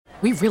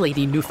We really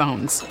need new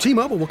phones.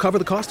 T-Mobile will cover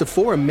the cost of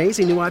 4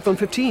 amazing new iPhone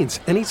 15s,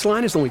 and each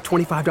line is only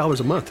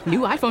 $25 a month. New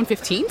iPhone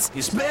 15s?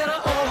 It's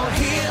better over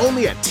here.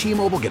 Only at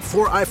T-Mobile, get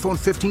 4 iPhone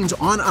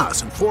 15s on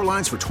us and 4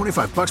 lines for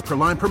 $25 per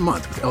line per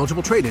month with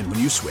eligible trade-in when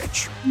you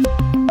switch.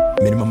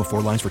 Minimum of 4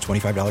 lines for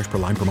 $25 per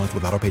line per month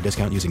with autopay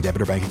discount using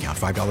debit or bank account.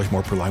 $5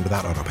 more per line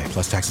without autopay,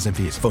 plus taxes and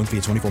fees. Phone fee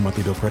at 24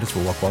 monthly bill credits for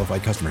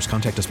well-qualified customers.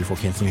 Contact us before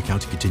canceling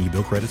account to continue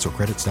bill credits or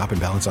credit stop and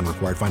balance on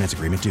required finance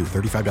agreement due.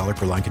 $35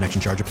 per line connection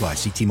charge applies.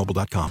 See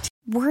T-Mobile.com.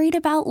 Worried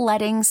about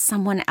letting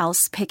someone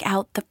else pick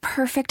out the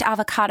perfect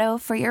avocado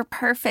for your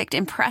perfect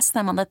impress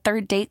them on the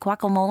third date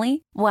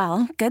guacamole?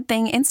 Well, good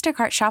thing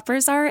Instacart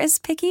shoppers are as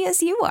picky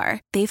as you are.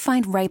 They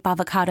find ripe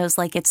avocados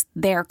like it's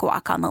their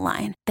guac on the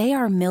line. They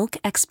are milk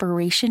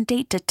expiration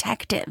date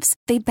detectives.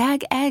 They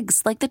bag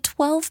eggs like the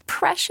 12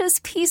 precious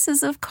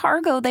pieces of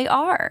cargo they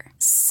are.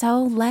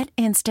 So let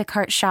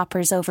Instacart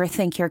shoppers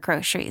overthink your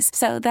groceries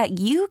so that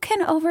you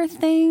can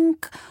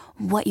overthink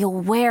what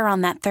you'll wear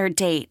on that third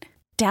date.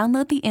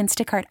 Download the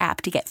Instacart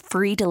app to get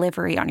free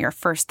delivery on your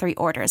first 3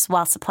 orders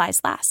while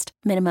supplies last.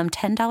 Minimum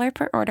 $10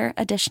 per order.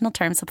 Additional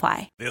terms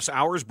apply. This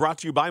hour is brought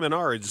to you by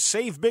Menards.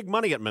 Save big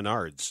money at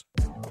Menards.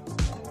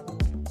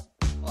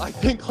 I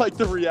think like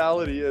the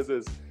reality is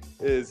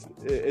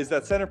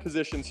that center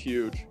position's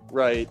huge,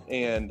 right?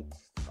 And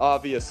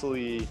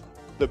obviously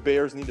the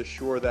Bears need to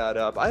shore that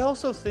up. I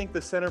also think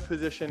the center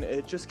position,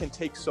 it just can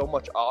take so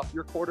much off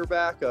your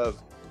quarterback.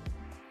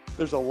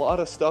 There's a lot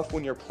of stuff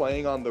when you're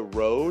playing on the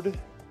road,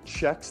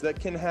 checks that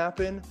can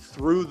happen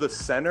through the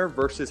center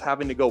versus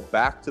having to go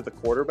back to the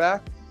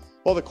quarterback.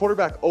 Well, the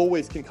quarterback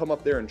always can come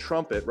up there and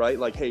trumpet, right?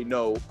 Like, hey,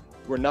 no,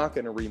 we're not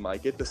going to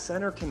re-mic it. The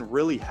center can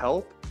really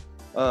help.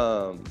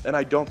 And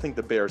I don't think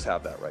the Bears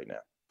have that right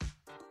now.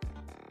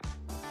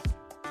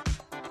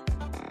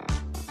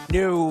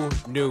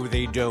 No,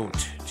 they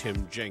don't,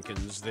 Tim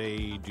Jenkins.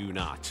 They do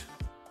not.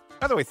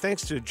 By the way,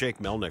 thanks to Jake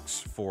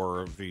Melnix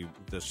for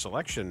the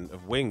selection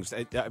of wings.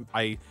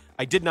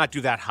 I did not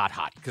do that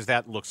hot because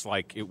that looks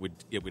like it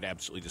would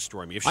absolutely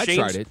destroy me. I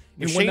tried it.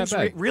 If Shane's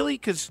really,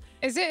 because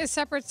is it a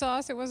separate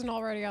sauce? It wasn't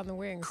already on the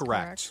wings.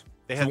 Correct.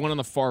 They had one on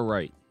the far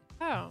right.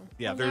 Oh,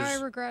 yeah. Well, now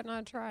I regret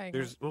not trying.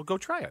 Well, go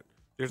try it.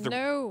 There's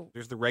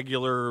the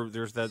regular.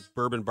 There's that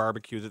bourbon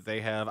barbecue that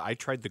they have. I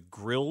tried the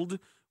grilled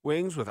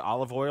wings with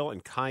olive oil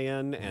and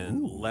cayenne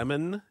and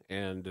lemon,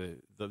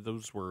 and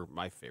those were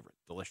my favorite.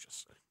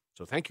 Delicious.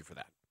 So thank you for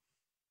that.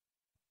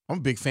 I'm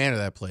a big fan of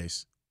that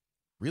place.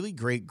 Really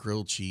great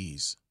grilled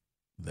cheese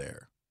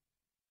there.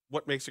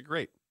 What makes it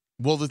great?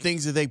 Well, the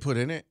things that they put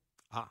in it.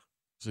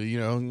 So,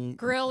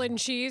 grill and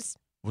cheese.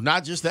 Well,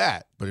 not just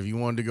that, but if you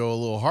wanted to go a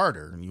little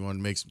harder and you wanted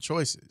to make some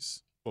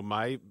choices. Well,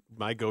 my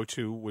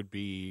go-to would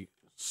be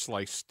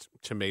sliced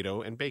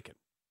tomato and bacon.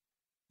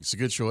 It's a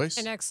good choice.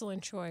 An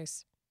excellent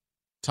choice.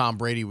 Tom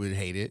Brady would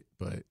hate it,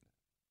 but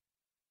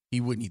he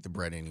wouldn't eat the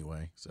bread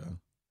anyway. So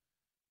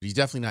he's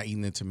definitely not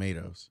eating the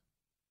tomatoes.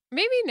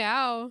 Maybe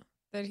now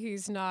that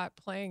he's not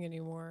playing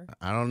anymore.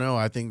 I don't know.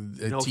 I think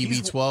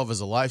TB12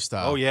 is a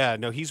lifestyle. Oh, yeah.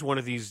 No, he's one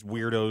of these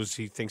weirdos.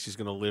 He thinks he's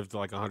going to live to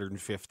like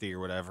 150 or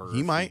whatever.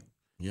 He might.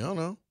 You don't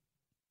know.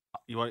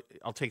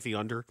 I'll take the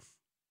under.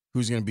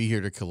 Who's going to be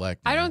here to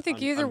collect? I don't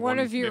think either one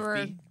of you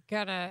are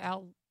going to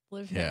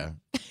outlive him.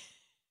 Yeah.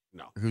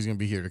 No. Who's going to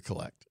be here to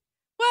collect?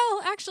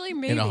 Well, actually,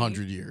 maybe. In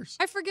 100 years.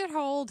 I forget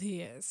how old he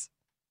is.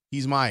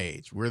 He's my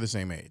age. We're the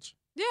same age.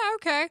 Yeah,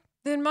 okay.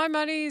 Then my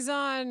money's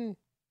on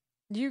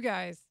you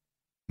guys.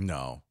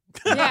 No.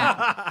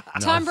 Yeah.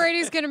 No. Tom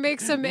Brady's going to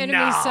make some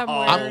enemies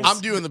somewhere. I'm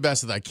doing the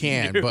best that I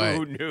can,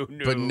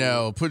 but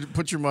no.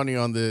 Put your money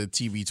on the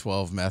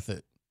TB12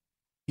 method.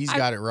 He's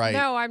got it right.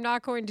 No, I'm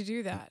not going to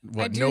do that.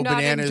 What, no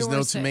bananas,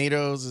 no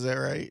tomatoes, is that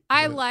right?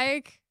 I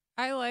like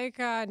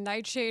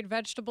nightshade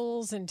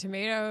vegetables and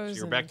tomatoes.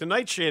 So you're back to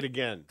nightshade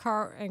again.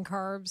 And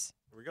carbs.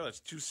 Here we go. That's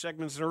 2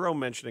 segments in a row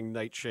mentioning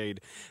nightshade.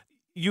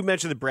 You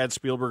mentioned that Brad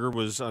Spielberger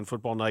was on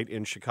Football Night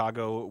in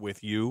Chicago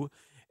with you.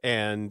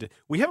 And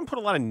we haven't put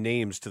a lot of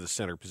names to the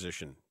center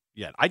position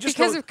yet.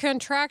 Because of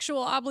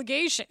contractual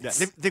obligations.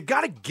 Yeah, they've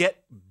got to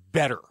get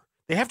better.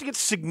 They have to get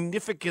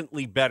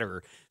significantly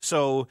better.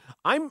 So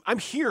I'm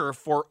here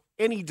for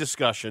any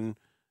discussion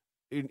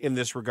in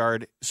this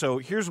regard. So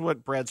here's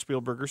what Brad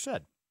Spielberger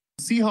said.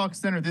 Seahawks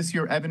center this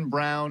year, Evan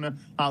Brown,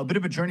 a bit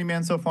of a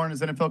journeyman so far in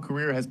his NFL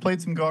career, has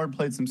played some guard,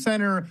 played some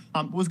center,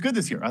 was good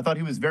this year. I thought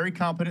he was very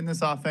competent in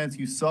this offense.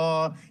 You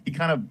saw he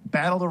kind of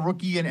battled a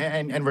rookie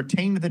and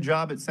retained the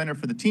job at center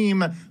for the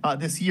team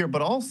this year,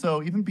 but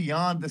also even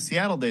beyond the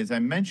Seattle days. I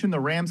mentioned the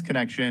Rams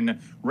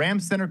connection.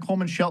 Rams center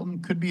Coleman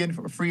Shelton could be a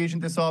free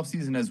agent this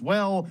offseason as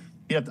well.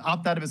 He'd have to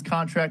opt out of his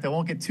contract. I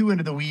won't get too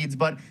into the weeds,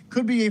 but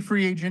could be a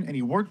free agent. And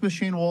he worked with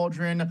Shane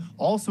Waldron,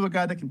 also a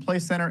guy that can play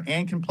center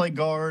and can play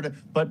guard.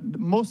 But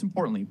most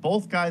importantly,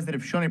 both guys that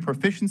have shown a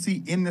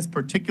proficiency in this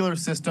particular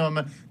system.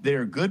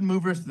 They're good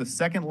movers to the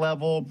second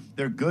level.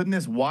 They're good in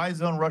this Y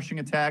zone rushing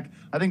attack.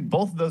 I think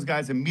both of those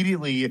guys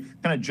immediately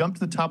kind of jump to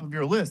the top of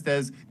your list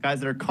as guys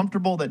that are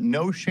comfortable, that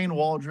know Shane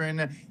Waldron,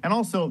 and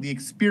also the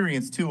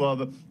experience, too,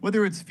 of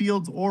whether it's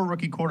Fields or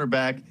rookie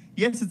quarterback,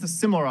 yes, it's a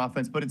similar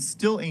offense, but it's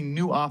still a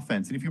new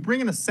offense. And if you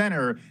bring in a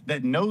center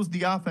that knows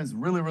the offense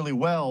really, really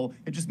well,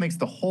 it just makes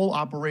the whole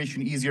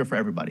operation easier for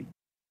everybody.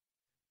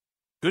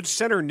 Good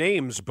center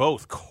names,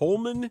 both.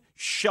 Coleman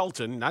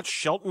Shelton, not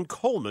Shelton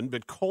Coleman,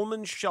 but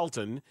Coleman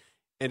Shelton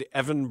and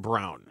Evan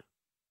Brown.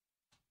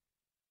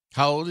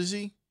 How old is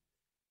he?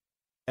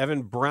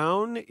 Evan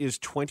Brown is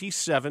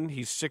 27.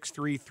 He's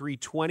 6'3",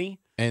 320.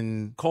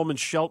 And Coleman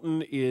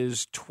Shelton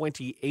is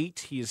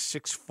 28. He is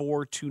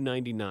 6'4",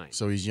 299.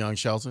 So he's young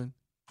Shelton?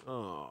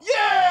 Oh.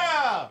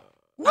 Yeah!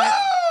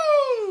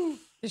 Woo!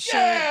 The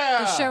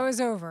show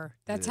is over.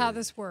 That's how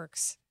this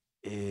works.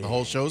 The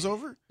whole show's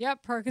over?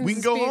 Yep, Perkins We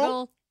and can go Spiegel,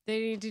 home? they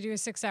need to do a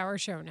 6-hour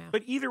show now.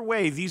 But either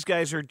way, these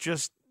guys are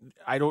just,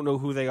 I don't know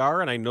who they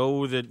are, and I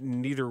know that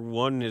neither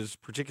one is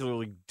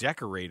particularly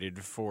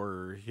decorated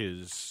for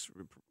his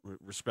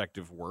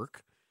respective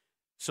work.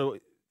 So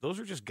those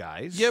are just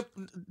guys. Yep.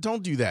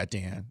 Don't do that,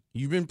 Dan.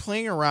 You've been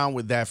playing around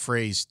with that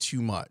phrase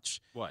too much.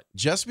 What?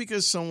 Just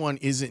because someone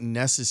isn't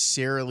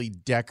necessarily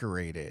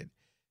decorated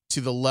to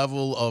the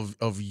level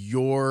of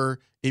your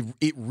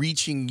it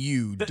reaching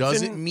you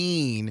doesn't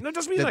mean that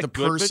like the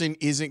good, person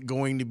isn't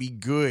going to be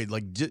good.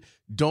 Like,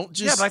 don't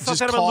just but I thought just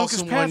that about call Lucas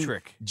someone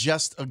Patrick.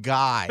 just a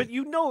guy. But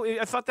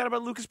I thought that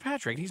about Lucas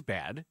Patrick. He's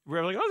bad.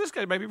 We're like, oh, this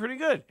guy might be pretty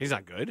good. He's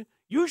not good.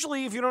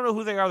 Usually, if you don't know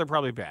who they are, they're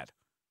probably bad.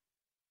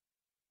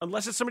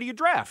 Unless it's somebody you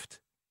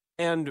draft.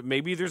 And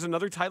maybe there's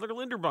another Tyler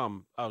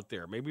Linderbaum out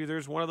there. Maybe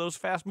there's one of those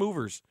fast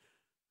movers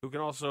who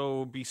can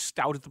also be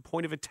stout at the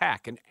point of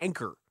attack, an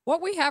anchor.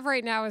 What we have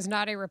right now is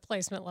not a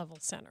replacement level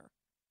center.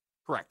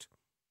 Correct.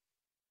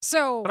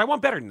 So, but I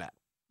want better than that.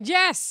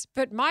 Yes,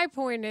 but my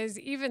point is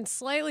even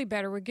slightly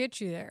better would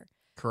get you there.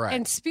 Correct.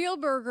 And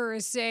Spielberger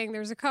is saying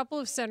there's a couple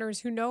of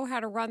centers who know how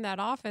to run that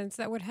offense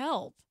that would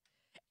help.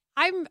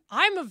 I'm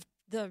of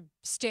the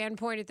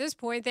standpoint at this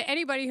point that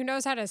anybody who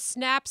knows how to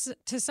snap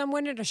to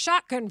someone in a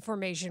shotgun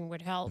formation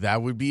would help.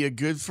 That would be a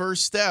good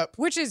first step.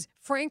 Which is,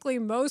 frankly,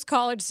 most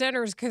college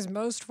centers, because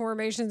most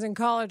formations in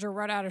college are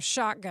run out of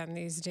shotgun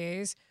these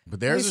days.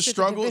 But there's a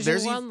struggle.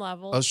 There's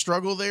level. a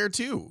struggle there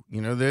too.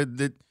 You know,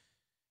 that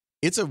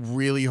it's a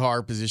really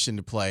hard position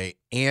to play.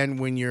 And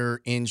when you're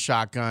in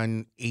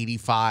shotgun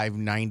 85,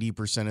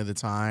 90% of the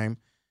time,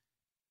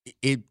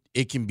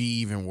 it can be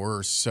even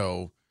worse.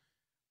 So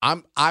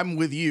I'm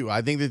with you.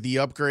 I think that the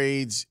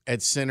upgrades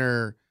at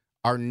center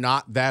are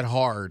not that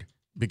hard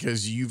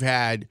because you've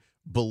had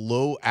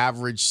below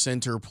average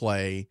center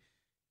play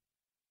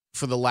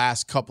for the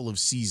last couple of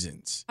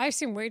seasons. I've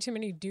seen way too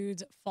many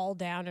dudes fall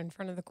down in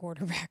front of the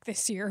quarterback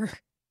this year.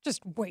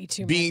 Just way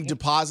too being many.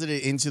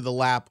 Deposited into the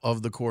lap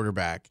of the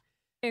quarterback.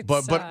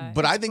 But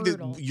I think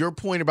brutal. That your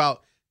point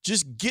about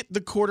just get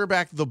the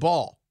quarterback the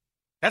ball.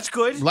 That's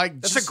good.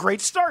 That's a great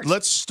start.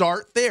 Let's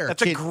start there.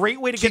 That's a great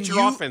way to get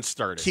your offense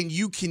started. Can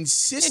you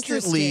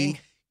consistently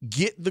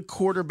get the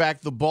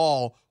quarterback the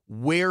ball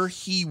where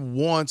he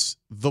wants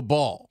the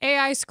ball?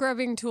 AI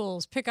scrubbing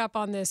tools pick up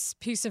on this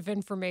piece of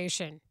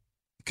information.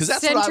 Because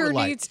that's what I would like.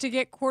 Center needs to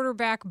get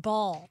quarterback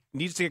ball.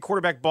 Needs to get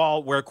quarterback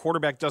ball where a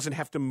quarterback doesn't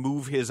have to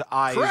move his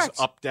eyes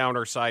up, down,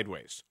 or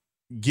sideways.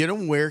 Get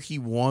him where he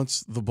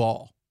wants the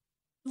ball.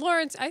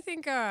 Laurence, I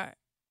think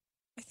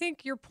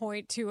your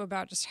point, too,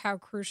 about just how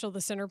crucial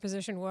the center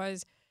position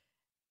was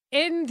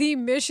in the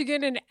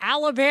Michigan and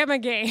Alabama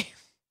game.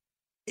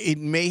 It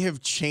may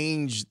have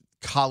changed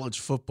college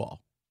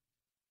football.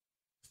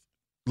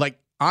 Like,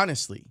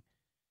 honestly,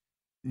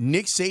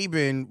 Nick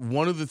Saban,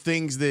 one of the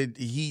things that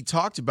he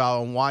talked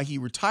about and why he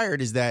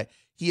retired is that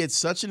he had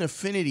such an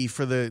affinity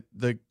for the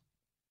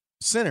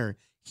center,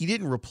 he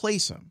didn't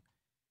replace him.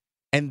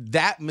 And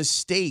that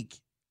mistake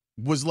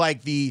was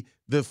like the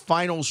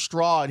final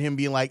straw at him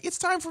being like, it's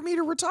time for me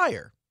to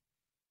retire.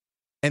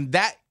 And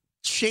that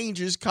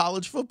changes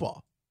college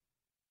football.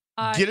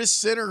 Get a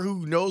center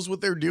who knows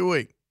what they're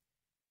doing.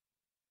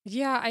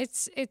 Yeah,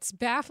 it's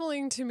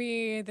baffling to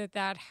me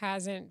that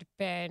hasn't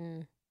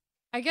been.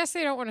 I guess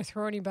they don't want to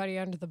throw anybody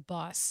under the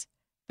bus,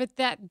 but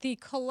that the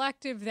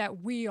collective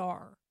that we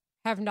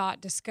have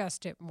not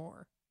discussed it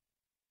more.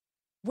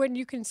 When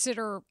you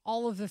consider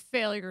all of the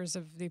failures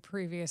of the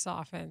previous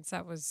offense,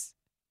 that was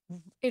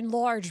in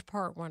large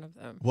part one of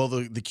them. Well,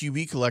 the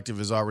QB collective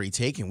is already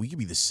taken. We could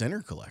be the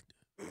center collective.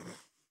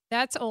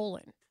 That's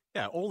Olin.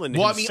 Yeah, Olin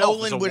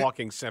himself is a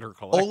walking center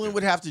collective. Olin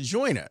would have to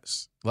join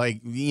us.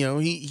 Like, you know,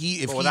 if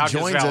he without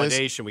joins his us,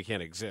 validation, we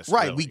can't exist.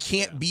 Right, really. We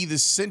can't be the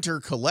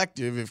center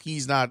collective if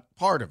he's not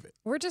part of it.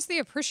 We're just the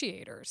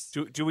appreciators.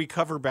 Do we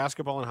cover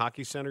basketball and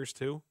hockey centers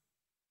too?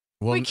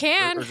 Well, we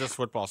can. Or just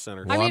football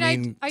centers? Well, I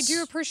mean, I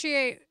do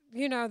apprite,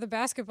 the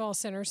basketball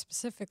center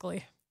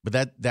specifically. But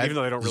that even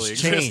though they don't really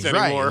changed, exist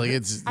anymore.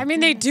 Right? Like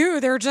they do.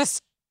 They're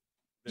just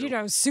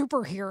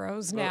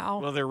superheroes now.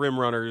 Well, they're rim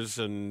runners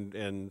and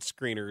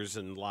screeners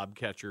and lob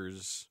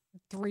catchers,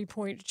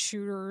 3-point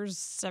shooters,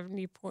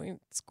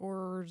 70-point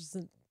scorers,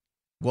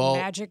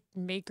 magic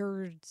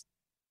makers.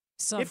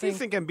 Something. If you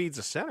think Embiid's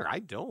a center, I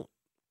don't.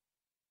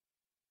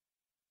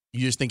 You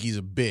just think he's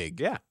a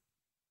big. Yeah.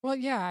 Well,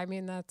 yeah. I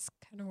mean, that's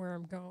kind of where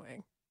I'm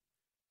going.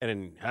 And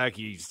in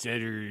hockey,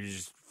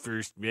 centers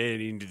first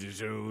man into the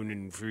zone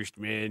and first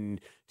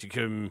man to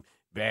come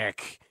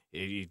back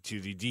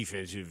to the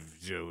defensive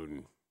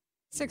zone.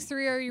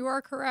 630, you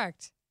are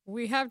correct.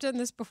 We have done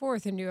this before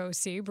with a new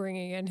OC,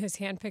 bringing in his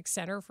handpicked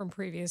center from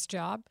previous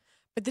job.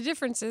 But the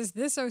difference is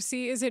this OC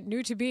isn't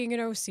new to being an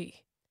OC.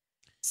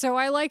 So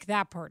I like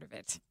that part of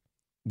it.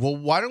 Well,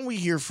 why don't we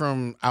hear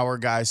from our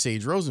guy,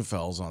 Sage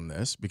Rosenfels, on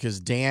this? Because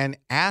Dan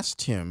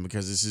asked him,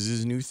 because this is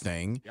his new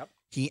thing. Yep.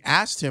 He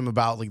asked him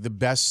about like the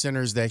best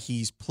centers that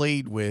he's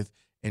played with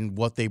and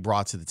what they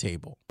brought to the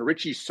table.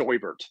 Richie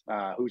Soibert,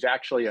 who's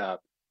actually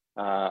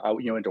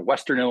into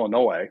Western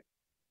Illinois,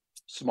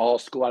 small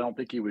school. I don't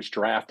think he was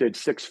drafted.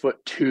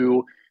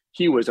 6'2".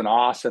 He was an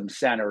awesome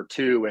center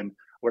too. And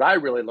what I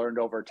really learned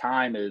over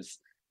time is,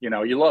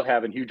 you love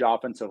having huge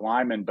offensive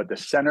linemen, but the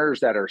centers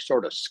that are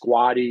sort of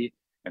squatty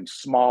and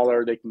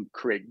smaller, they can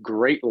create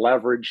great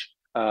leverage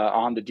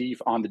on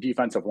the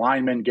defensive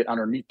linemen, get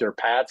underneath their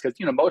pads, because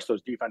most of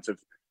those defensive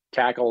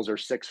tackles are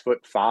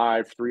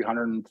 6'5",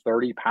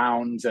 330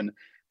 pounds, and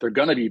they're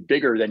going to be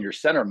bigger than your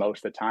center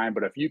most of the time.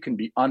 But if you can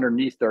be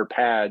underneath their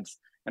pads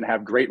and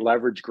have great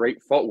leverage,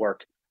 great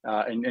footwork,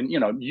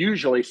 and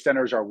usually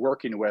centers are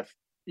working with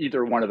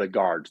either one of the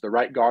guards, the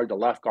right guard, the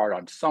left guard,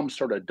 on some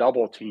sort of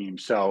double team.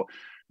 So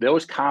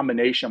those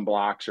combination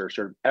blocks are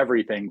sort of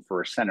everything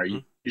for a center.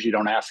 You usually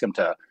don't ask them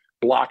to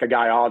block a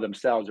guy all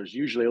themselves. There's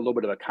usually a little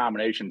bit of a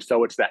combination.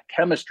 So it's that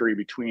chemistry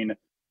between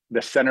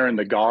the center and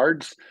the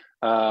guards,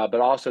 but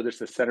also there's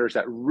the centers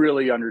that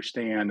really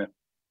understand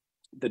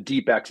the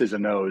deep X's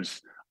and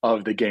O's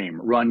of the game,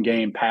 run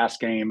game, pass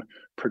game,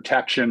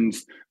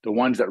 protections, the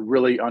ones that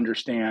really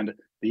understand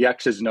the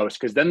X's and O's.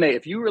 Because then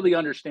if you really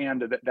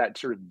understand that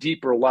sort of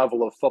deeper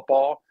level of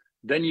football,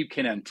 then you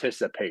can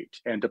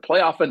anticipate. And to play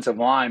offensive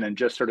line and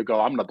just sort of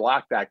go, I'm going to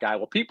block that guy.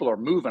 Well, people are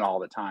moving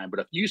all the time. But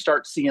if you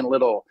start seeing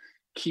little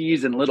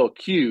keys and little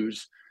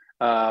cues,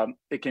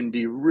 it can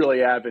be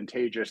really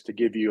advantageous to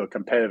give you a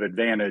competitive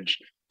advantage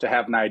to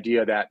have an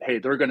idea that, hey,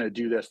 they're going to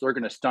do this, they're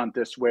going to stunt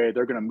this way,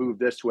 they're going to move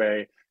this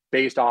way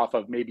based off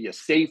of maybe a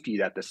safety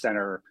that the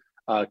center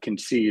can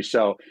see.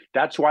 So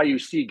that's why you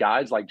see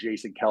guys like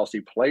Jason Kelsey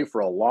play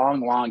for a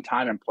long, long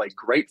time and play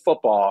great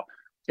football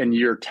in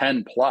year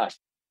 10 plus.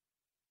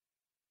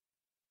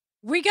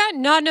 We got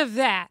none of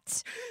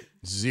that.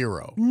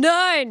 0.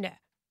 None.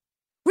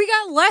 We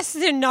got less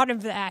than none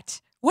of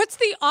that. What's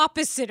the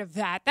opposite of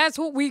that? That's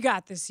what we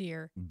got this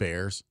year.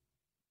 Bears.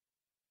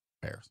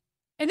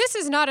 And this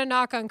is not a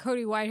knock on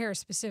Cody Whitehair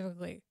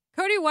specifically.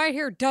 Cody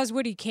Whitehair does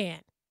what he can.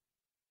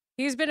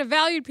 He's been a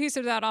valued piece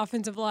of that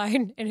offensive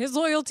line, and his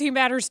loyalty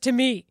matters to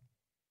me.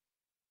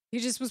 He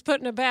just was put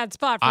in a bad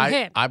spot for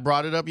him. I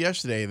brought it up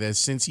yesterday that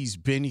since he's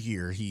been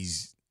here,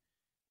 he's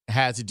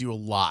had to do a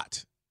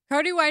lot.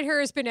 Cody Whitehair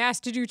has been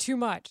asked to do too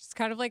much. It's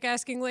kind of like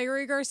asking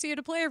Larry Garcia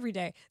to play every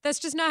day. That's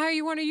just not how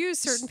you want to use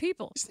certain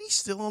people. Isn't he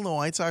still on the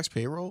White Sox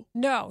payroll?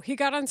 No, he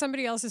got on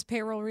somebody else's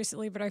payroll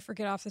recently, but I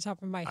forget off the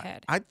top of my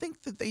head. I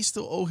think that they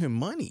still owe him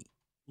money.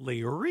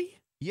 Larry?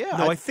 Yeah.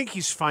 No, I think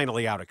he's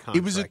finally out of contract.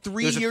 It was a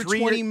 3-year,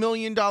 $20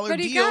 million deal. But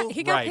he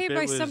got paid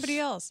by somebody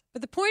else.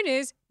 But the point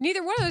is,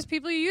 neither one of those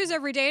people you use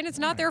every day, and it's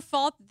not their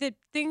fault that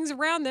things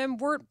around them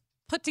weren't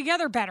put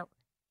together better.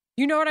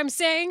 You know what I'm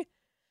saying?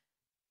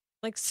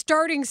 Like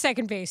starting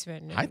second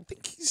baseman. I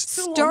think he's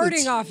still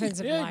starting on the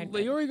offensive line.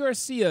 Leroy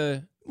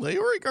Garcia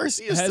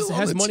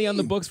has money on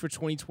the books for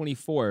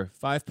 2024,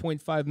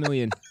 $5.5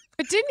 million.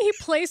 But didn't he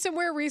play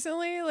somewhere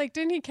recently? Like,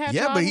 didn't he catch on?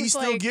 Yeah, but he's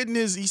with, still like, getting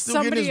his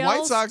somebody else?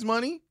 White Sox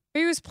money.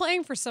 He was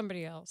playing for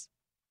somebody else.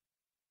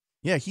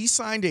 Yeah, he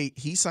signed a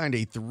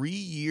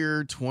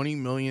 3-year, $20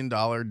 million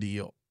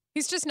deal.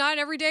 He's just not an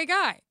everyday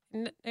guy.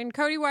 And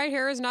Cody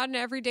Whitehair is not an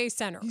everyday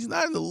center. He's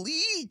not in the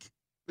league.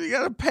 You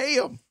got to pay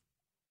him.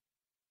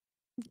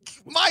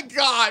 My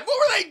God, what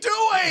were they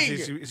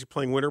doing? Is he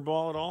playing winter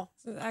ball at all?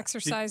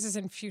 Exercises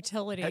in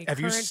futility. Have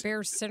Current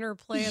Bears center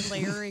play and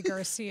Larry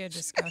Garcia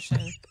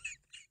discussion.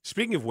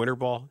 Speaking of winter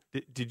ball,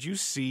 did you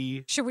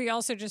see? Should we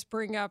also just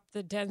bring up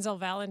the Denzel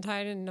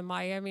Valentine and the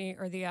Miami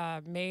or the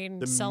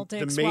Maine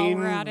Celtics the Maine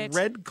while we're at it?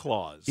 Red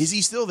Claws. Is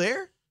he still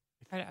there?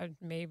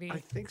 Maybe. I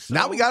think so.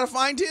 Now we got to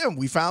find him.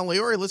 We found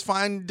Leroy. Let's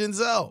find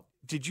Denzel.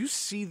 Did you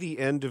see the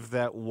end of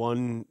that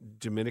one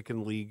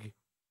Dominican League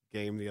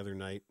game the other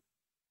night?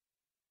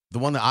 The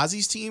one the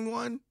Aussies team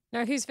won?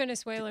 No, he's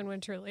Venezuelan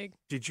Winter League.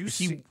 Did you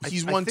see?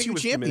 He's won 2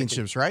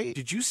 championships, right?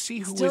 Did you see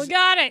who Still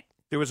got it.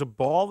 There was a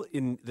ball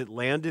that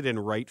landed in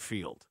right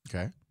field.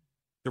 Okay.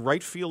 The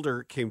right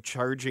fielder came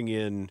charging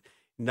in,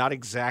 not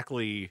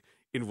exactly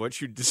in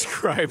what you'd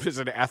describe as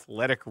an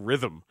athletic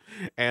rhythm.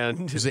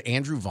 And is it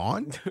Andrew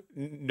Vaughn?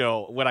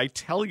 No. When I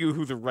tell you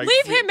who the right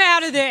Leave him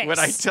out of this. When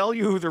I tell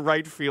you who the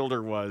right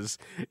fielder was,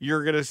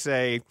 you're going to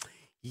say,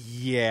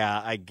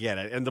 yeah, I get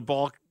it. And the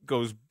ball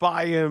goes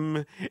by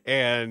him,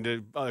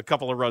 and a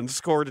couple of runs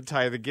scored to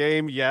tie the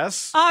game.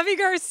 Yes. Avi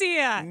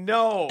Garcia.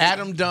 No.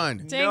 Adam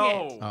Dunn. Dang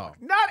it. Oh.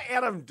 Not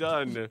Adam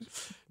Dunn.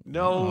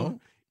 No.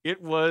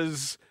 It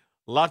was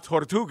La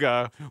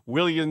Tortuga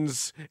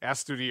Williams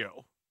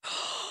Astudillo.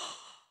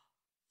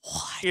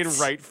 in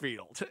right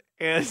field.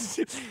 And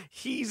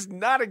he's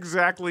not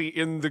exactly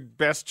in the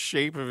best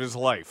shape of his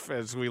life,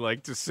 as we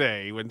like to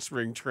say when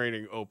spring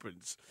training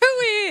opens. Who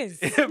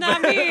is?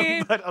 Not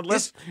me. But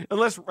unless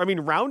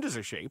round is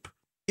a shape.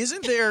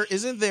 Isn't there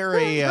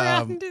a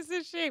round is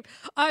a shape?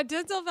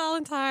 Denzel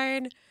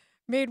Valentine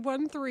made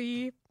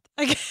 1-3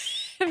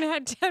 and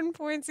had 10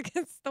 points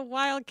against the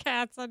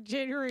Wildcats on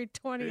January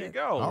 20th. There you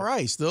go. All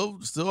right, still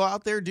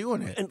out there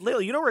doing it. And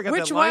Leila, you know where I got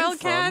Which that line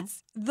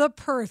Wildcats? The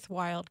Perth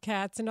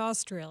Wildcats in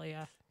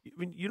Australia. I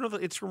mean, you know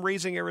that it's from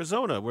Raising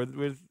Arizona, where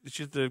it's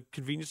just the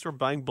convenience store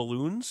buying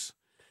balloons.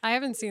 I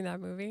haven't seen that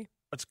movie.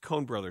 It's a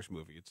Coen Brothers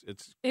movie.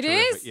 It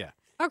terrific. Is? Yeah.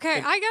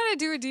 Okay, I gotta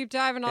do a deep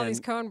dive on all these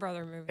Coen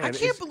Brother movies. I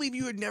can't believe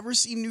you had never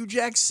seen New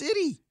Jack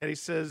City. And he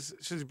says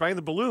he's buying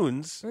the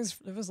balloons.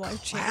 It was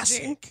life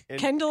changing.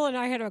 Kendall and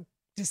I had a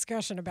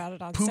discussion about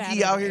it on Pookie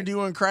Saturday. out here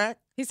doing crack.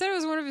 He said it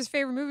was one of his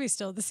favorite movies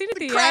still. The scene at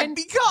the crack end.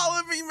 Be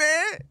calling me,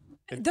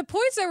 man. The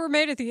points that were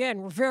made at the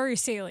end were very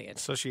salient.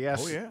 So she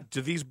asks,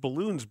 do these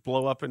balloons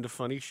blow up into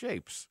funny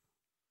shapes?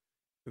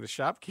 And the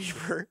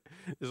shopkeeper,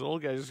 this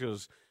old guy, just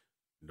goes,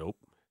 nope,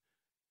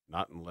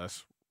 not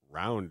unless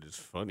round is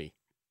funny.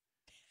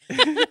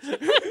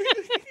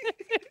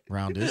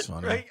 Round is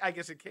funny. Right? I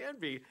guess it can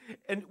be.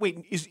 And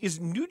wait, is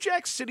New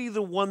Jack City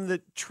the one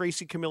that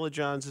Tracy Camilla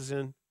Johns is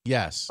in?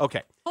 Yes.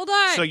 Okay. Hold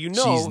on. So you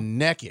know she's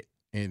naked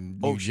in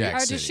New Jack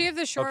City. Does she have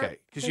the short? Okay,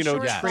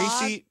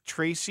 because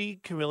Tracy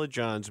Camilla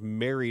Johns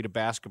married a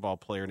basketball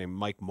player named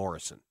Mike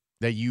Morrison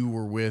that you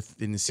were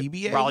with in the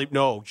CBA.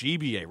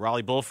 GBA,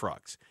 Raleigh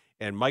Bullfrogs.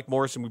 And Mike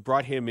Morrison, we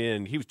brought him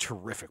in. He was a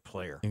terrific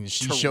player. And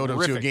she showed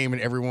up to a game,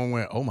 and everyone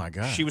went, "Oh my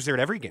god!" She was there at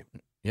every game.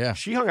 Yeah,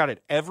 she hung out at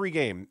every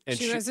game. And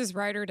she was his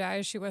ride or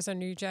die. She was on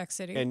New Jack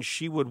City, and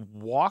she would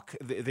walk.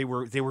 They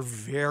were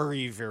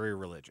very, very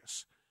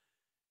religious.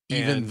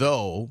 Even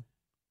though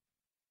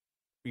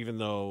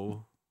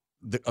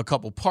a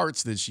couple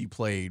parts that she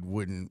played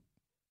wouldn't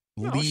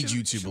lead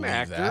you to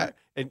believe that.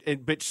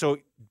 But so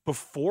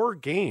before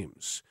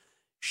games,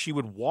 she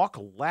would walk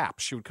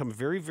laps. She would come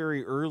very,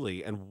 very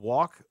early and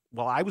walk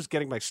while I was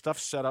getting my stuff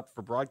set up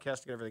for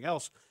broadcasting and everything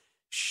else.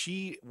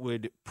 She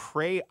would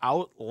pray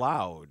out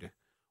loud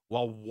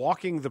while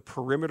walking the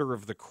perimeter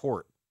of the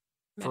court.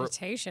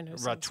 Meditation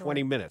for about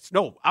 20 minutes.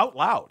 No, out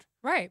loud.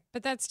 Right,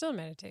 but that's still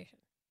meditation.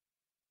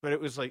 But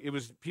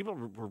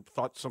people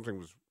thought something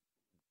was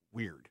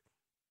weird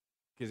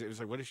because it was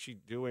like, what is she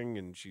doing?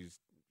 And she's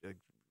like,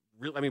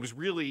 it was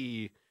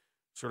really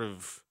sort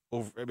of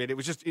over. I mean, it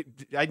was just,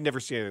 I'd never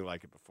seen anything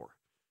like it before.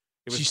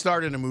 She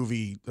starred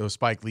in a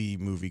Spike Lee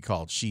movie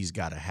called She's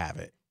Gotta Have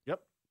It.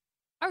 Yep.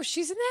 Oh,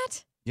 she's in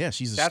that? Yeah,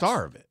 she's a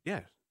star of it.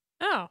 Yeah.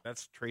 Oh.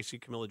 That's Tracy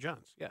Camilla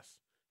Johns. Yes.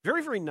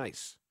 Very, very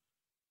nice.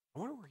 I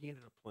wonder where he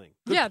ended up playing.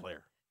 Good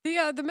player.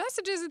 The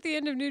messages at the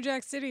end of New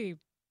Jack City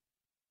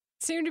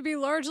seem to be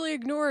largely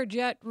ignored,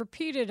 yet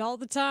repeated all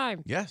the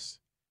time. Yes.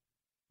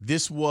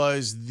 This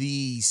was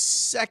the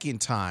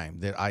second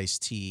time that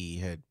Ice-T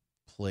had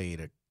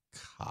played a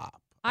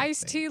cop.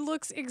 Ice-T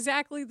looks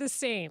exactly the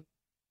same.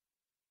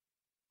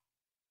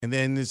 And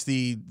then it's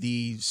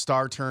the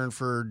star turn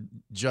for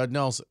Judd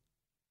Nelson.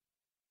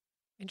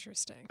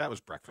 Interesting. That was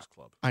Breakfast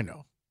Club. I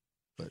know.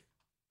 But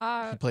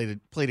he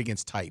played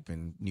against type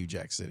in New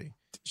Jack City.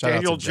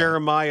 Daniel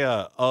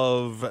Jeremiah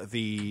of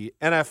the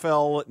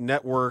NFL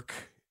Network,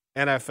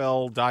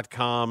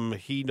 NFL.com.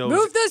 He knows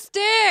Move the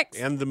Sticks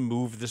and the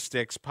Move the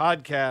Sticks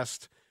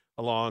podcast,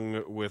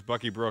 along with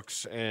Bucky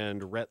Brooks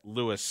and Rhett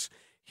Lewis.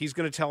 He's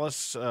going to tell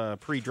us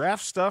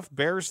pre-draft stuff,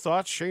 Bears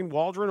thoughts, Shane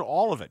Waldron,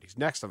 all of it. He's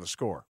next on The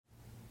Score.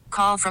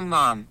 Call from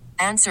mom.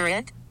 Answer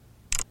it.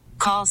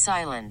 Call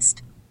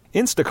silenced.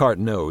 Instacart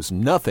knows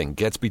nothing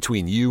gets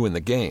between you and the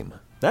game.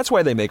 That's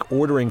why they make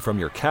ordering from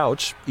your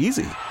couch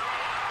easy.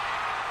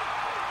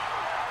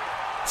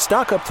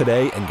 Stock up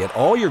today and get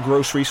all your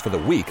groceries for the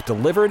week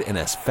delivered in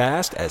as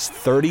fast as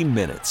 30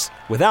 minutes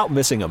without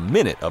missing a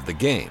minute of the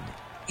game.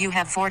 You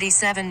have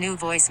 47 new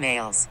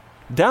voicemails.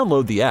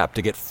 Download the app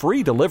to get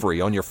free delivery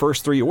on your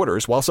first 3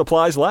 orders while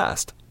supplies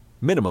last.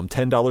 Minimum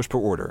 $10 per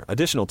order.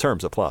 Additional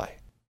terms apply.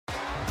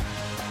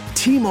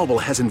 T-Mobile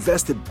has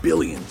invested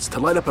billions to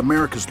light up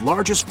America's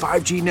largest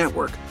 5G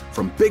network,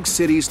 from big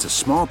cities to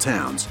small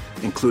towns,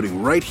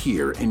 including right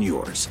here in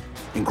yours.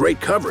 And great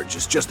coverage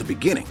is just the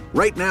beginning.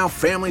 Right now,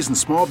 families and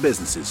small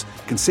businesses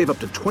can save up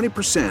to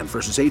 20%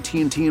 versus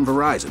AT&T and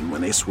Verizon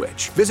when they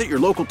switch. Visit your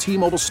local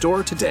T-Mobile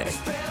store today.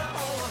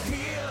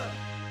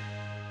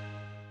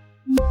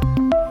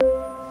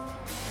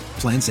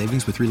 Plan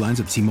savings with 3 lines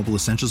of T-Mobile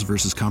Essentials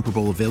versus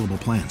comparable available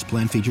plans.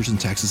 Plan features and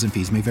taxes and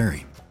fees may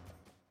vary.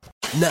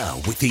 Now,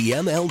 with the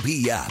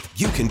MLB app,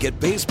 you can get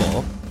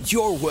baseball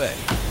your way.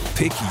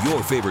 Pick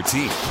your favorite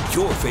team,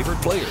 your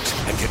favorite players,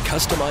 and get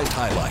customized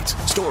highlights,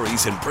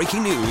 stories, and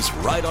breaking news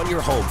right on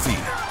your home feed.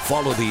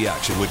 Follow the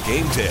action with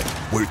Game 10,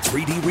 where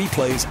 3D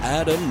replays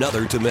add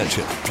another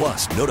dimension.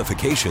 Plus,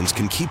 notifications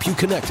can keep you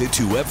connected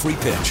to every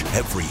pitch,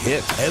 every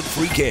hit,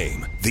 every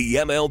game. The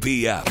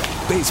MLB app.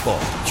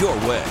 baseball your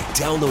way.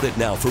 Download it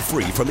now for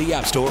free from the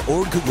App Store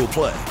or Google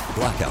Play.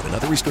 Blackout and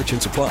other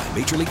restrictions apply.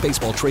 Major League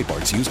Baseball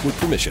trademarks used with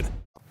permission.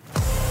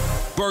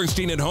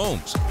 Bernstein and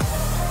Holmes.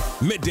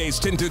 Middays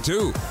 10 to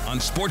 2 on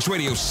Sports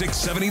Radio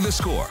 670 The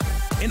Score,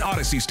 an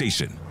Odyssey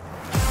station.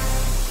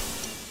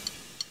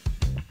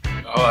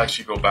 I'll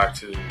actually go back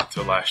to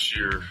last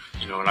year,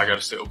 and I got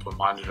to stay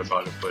open-minded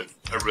about it, but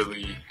I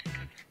really,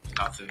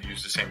 not to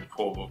use the same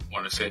quote, but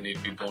want to say I need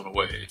to be blown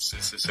away. It's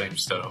the same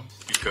setup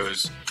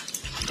because,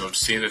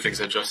 seeing the things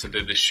that Justin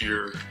did this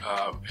year,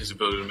 his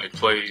ability to make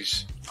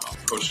plays,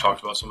 Coach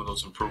talked about some of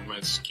those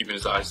improvements, keeping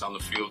his eyes down the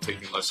field,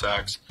 taking less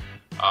sacks,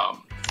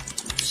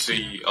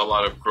 see a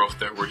lot of growth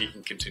there where he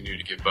can continue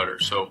to get better.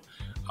 So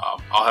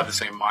I'll have the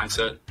same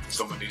mindset.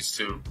 Someone needs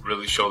to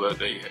really show that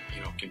they,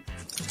 can.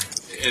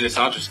 And it's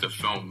not just the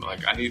film.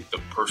 Like, I need the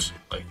person.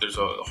 Like, there's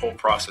a whole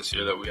process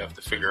here that we have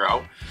to figure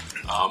out.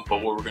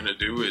 But what we're going to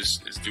do is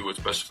do what's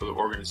best for the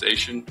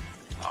organization.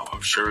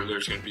 I'm sure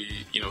there's going to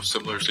be,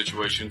 similar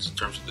situations in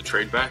terms of the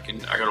trade back.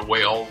 And I got to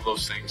weigh all of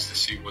those things to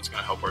see what's going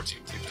to help our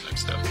team take the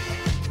next step.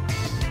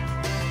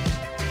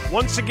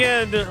 Once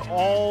again,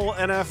 all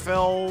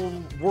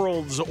NFL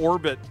worlds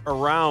orbit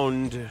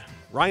around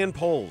Ryan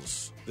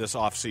Poles this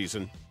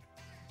offseason.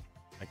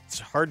 It's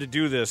hard to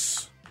do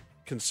this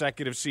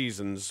consecutive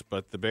seasons,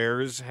 but the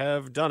Bears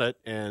have done it,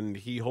 and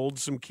he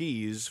holds some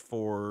keys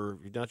for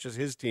not just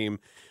his team,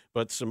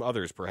 but some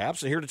others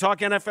perhaps. And here to talk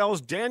NFL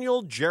is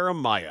Daniel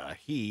Jeremiah.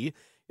 He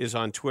is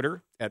on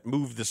Twitter at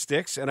Move the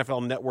Sticks,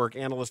 NFL Network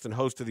analyst and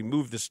host of the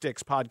Move the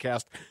Sticks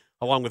podcast,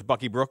 along with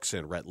Bucky Brooks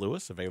and Rhett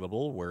Lewis,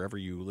 available wherever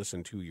you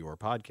listen to your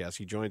podcast.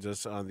 He joins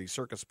us on the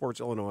Circa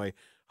Sports Illinois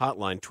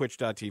hotline,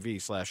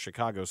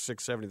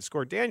 twitch.tv/Chicago670 The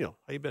Score. Daniel,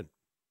 how you been?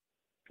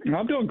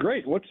 I'm doing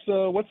great. What's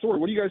the word?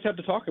 What do you guys have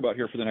to talk about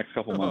here for the next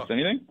couple months?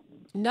 Anything?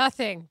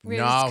 Nothing.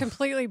 It's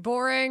completely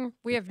boring.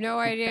 We have no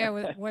idea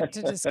what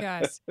to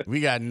discuss. We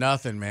got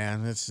nothing,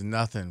 man. It's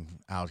nothing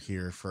out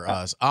here for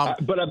us.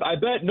 But I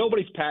bet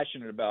nobody's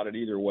passionate about it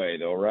either way,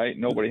 though, right?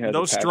 Nobody has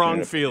no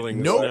strong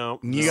feelings. Nope. No.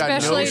 You got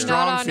Especially no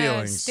strong not on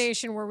feelings. a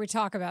station where we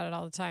talk about it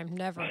all the time.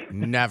 Never.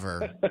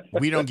 Never.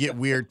 We don't get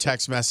weird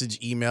text message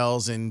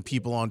emails and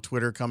people on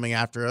Twitter coming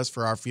after us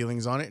for our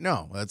feelings on it.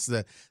 No, that's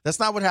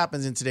not what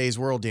happens in today's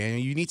world,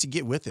 Daniel. You need to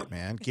get with it,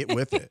 man. Get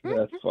with it.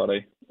 That's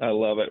funny. I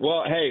love it.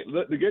 Well, hey,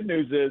 the good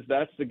news is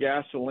that's the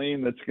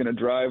gasoline that's going to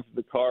drive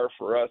the car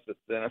for us at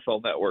the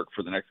NFL Network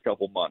for the next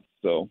couple months.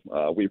 So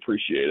we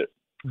appreciate it.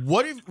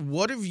 What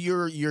if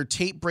your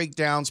tape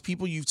breakdowns,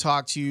 people you've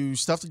talked to,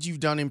 stuff that you've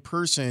done in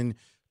person,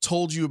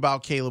 told you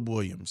about Caleb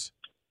Williams?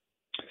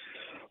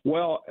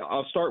 Well,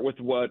 I'll start with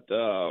what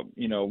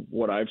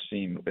I've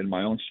seen in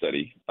my own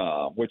study,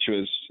 which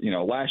was,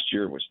 last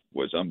year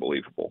was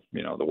unbelievable,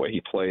 the way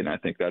he played. And I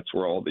think that's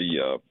where all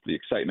the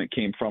excitement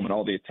came from and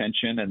all the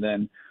attention. And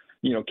then,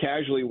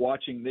 casually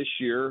watching this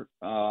year,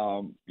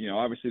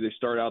 obviously they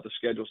start out, the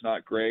schedule's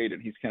not great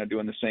and he's kind of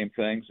doing the same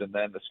things. And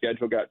then the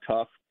schedule got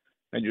tough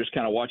and you're just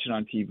kind of watching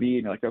on TV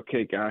and you're like,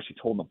 okay, gosh, he's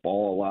holding the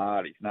ball a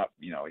lot. He's not,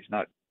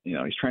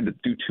 he's trying to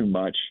do too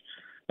much.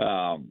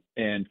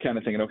 And kind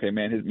of thinking, okay,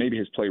 man, maybe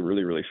his play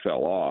really, really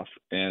fell off.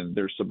 And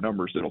there's some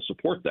numbers that'll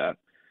support that.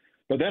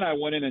 But then I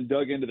went in and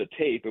dug into the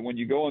tape. And when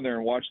you go in there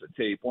and watch the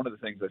tape, one of the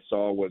things I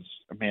saw was,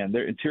 man,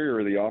 their interior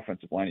of the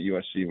offensive line at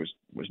USC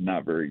was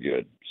not very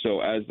good.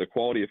 So as the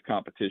quality of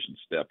competition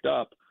stepped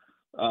up,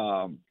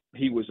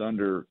 he was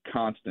under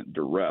constant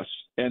duress.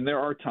 And there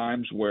are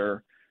times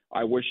where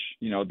I wish,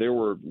 there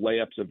were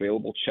layups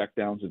available,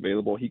 checkdowns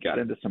available. He got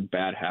into some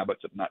bad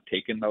habits of not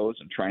taking those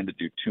and trying to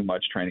do too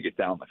much, trying to get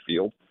down the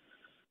field.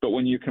 But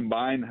when you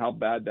combine how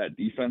bad that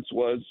defense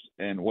was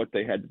and what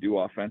they had to do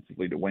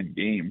offensively to win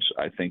games,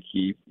 I think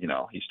he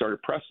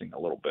started pressing a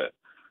little bit.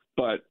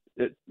 But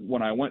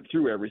when I went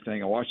through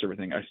everything, I watched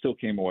everything, I still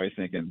came away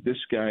thinking this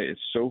guy is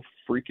so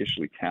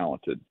freakishly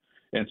talented.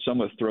 And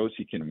some of the throws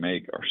he can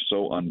make are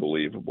so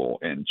unbelievable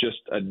and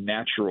just a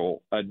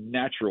natural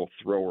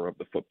thrower of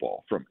the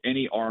football from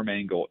any arm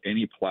angle,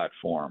 any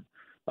platform.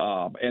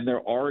 And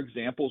there are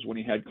examples when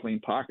he had clean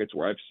pockets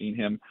where I've seen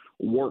him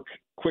work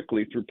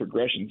quickly through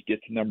progressions,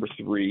 get to number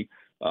 3,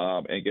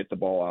 and get the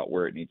ball out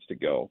where it needs to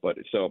go. But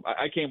so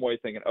I came away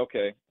thinking,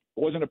 okay, it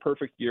wasn't a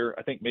perfect year.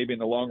 I think maybe in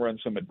the long run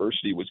some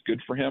adversity was good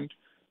for him.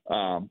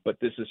 But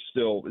this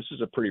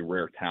is a pretty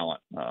rare talent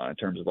in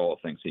terms of all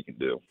the things he can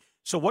do.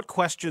 So what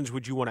questions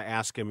would you want to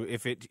ask him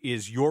if it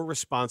is your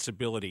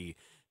responsibility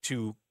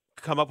to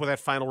come up with that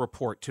final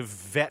report, to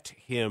vet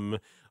him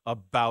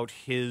about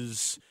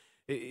his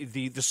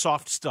the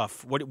soft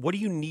stuff? What do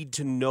you need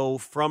to know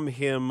from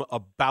him,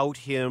 about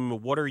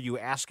him? What are you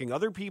asking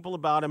other people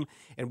about him,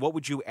 and what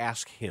would you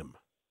ask him?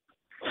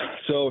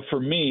 So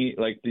for me,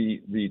 like the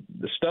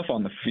stuff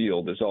on the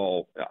field is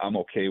all I'm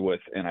okay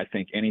with, and I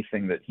think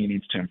anything that he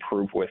needs to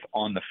improve with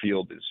on the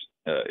field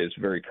is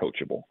very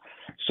coachable.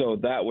 So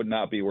that would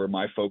not be where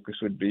my focus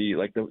would be.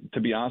 Like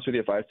to be honest with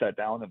you, if I sat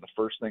down and the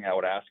first thing I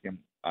would ask him,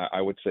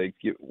 I would say,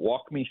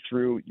 walk me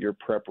through your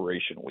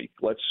preparation week.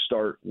 Let's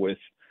start with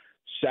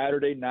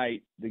Saturday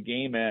night. The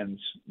game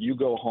ends. You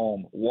go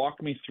home.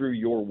 Walk me through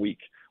your week.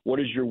 What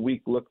does your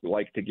week look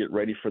like to get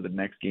ready for the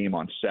next game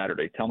on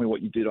Saturday? Tell me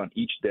what you did on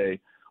each day,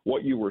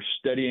 what you were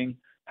studying,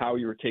 how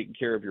you were taking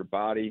care of your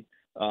body,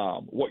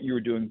 what you were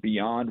doing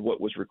beyond what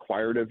was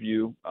required of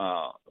you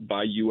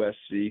by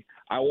USC.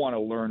 I want to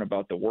learn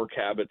about the work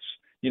habits.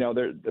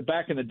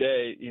 Back in the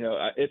day,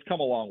 it's come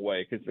a long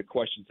way because the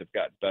questions have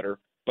gotten better.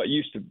 But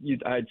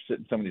I'd sit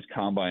in some of these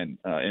combine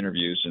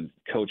interviews, and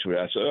coach would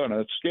ask, on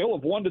a scale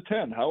of 1 to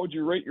 10, how would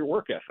you rate your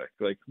work ethic?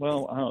 Like,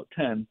 well, I don't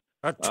know, 10.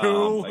 A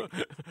 2?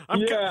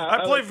 I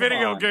play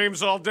video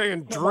games all day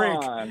and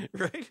drink.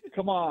 Right?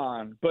 Come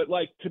on. But,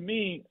 to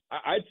me,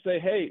 I'd say,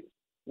 hey,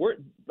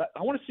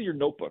 I want to see your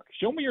notebook.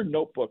 Show me your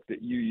notebook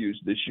that you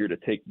used this year to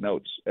take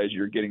notes as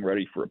you're getting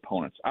ready for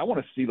opponents. I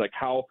want to see,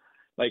 how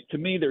 – to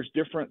me, there's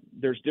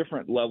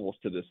different levels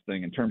to this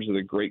thing in terms of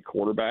the great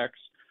quarterbacks.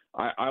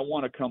 I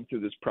want to come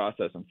through this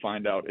process and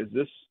find out, is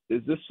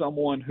this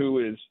someone who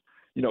is,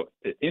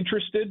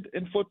 interested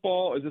in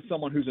football? Is this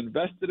someone who's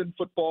invested in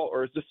football?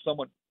 Or is this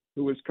someone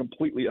who is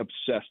completely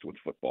obsessed with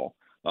football?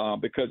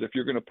 Because if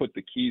you're going to put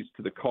the keys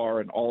to the car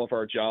and all of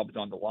our jobs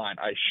on the line,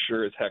 I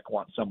sure as heck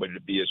want somebody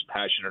to be as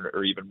passionate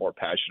or even more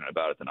passionate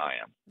about it than I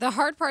am. The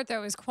hard part,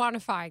 though, is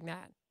quantifying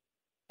that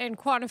and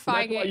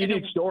quantifying it. You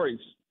need stories.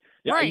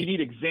 Yeah, right. You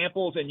need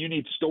examples and you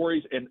need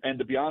stories. And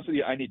to be honest with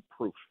you, I need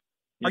proof.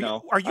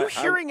 Are you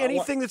hearing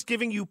anything that's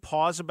giving you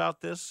pause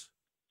about this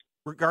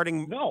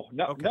regarding? No,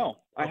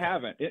 I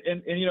haven't.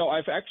 And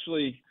I've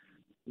actually,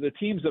 the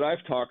teams that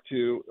I've talked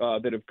to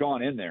that have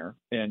gone in there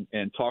and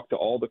talked to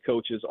all the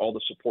coaches, all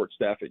the support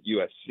staff at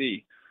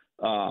USC,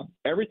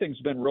 everything's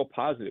been real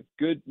positive.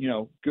 Good,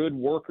 good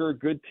worker,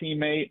 good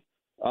teammate.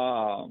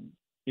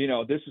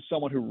 This is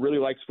someone who really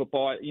likes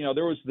football.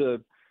 There was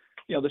the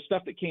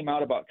stuff that came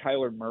out about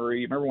Kyler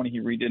Murray. Remember when he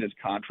redid his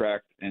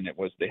contract and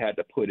they had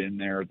to put in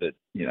there that,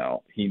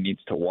 he needs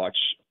to watch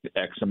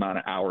X amount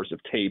of hours of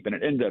tape, and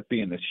it ended up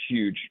being this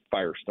huge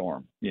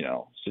firestorm,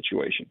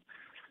 situation.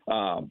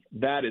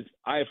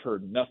 I've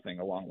heard nothing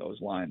along those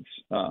lines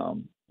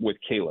with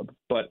Caleb,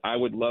 but I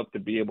would love to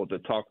be able to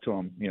talk to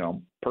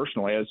him,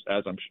 personally, as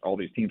all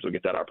these teams will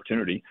get that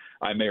opportunity.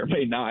 I may or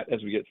may not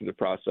as we get through the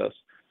process,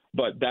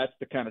 but that's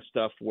the kind of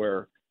stuff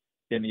where,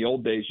 in the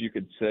old days, you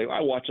could say, I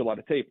watch a lot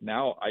of tape.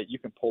 Now you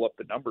can pull up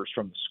the numbers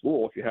from the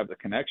school if you have the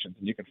connections,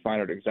 and you can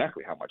find out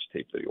exactly how much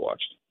tape that he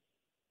watched.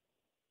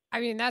 I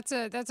mean, that's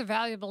a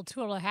valuable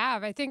tool to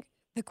have. I think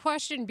the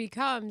question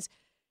becomes,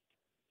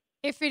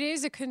 if it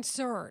is a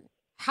concern,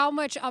 how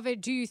much of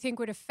it do you think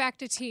would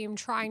affect a team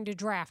trying to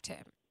draft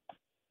him?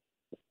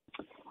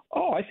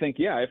 Oh, I think,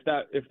 yeah.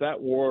 If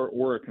that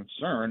were a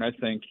concern, I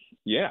think,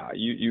 yeah,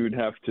 you'd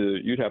have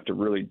to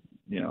really,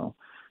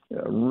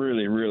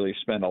 really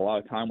spend a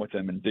lot of time with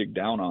them and dig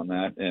down on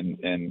that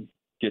and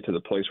get to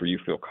the place where you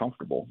feel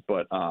comfortable.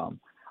 But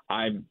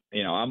I'm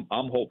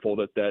hopeful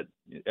that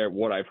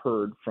what I've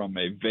heard from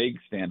a vague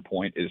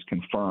standpoint is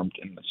confirmed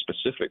in the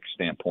specific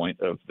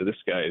standpoint of this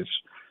guy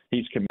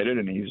he's committed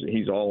and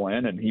he's all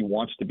in and he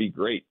wants to be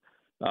great.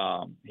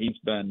 He's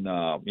been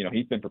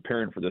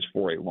preparing for this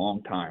for a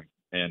long time.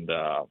 And,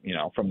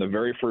 from the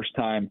very first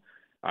time,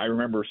 I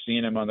remember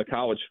seeing him on the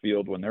college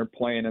field when they're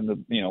playing in the,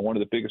 one of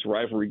the biggest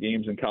rivalry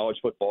games in college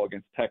football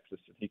against Texas,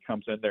 and he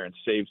comes in there and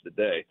saves the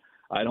day.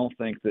 I don't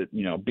think that,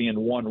 being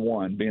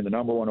 1-1, being the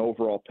number one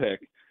overall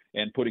pick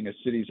and putting a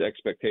city's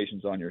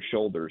expectations on your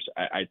shoulders,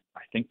 I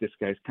think this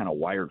guy's kind of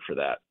wired for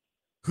that.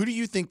 Who do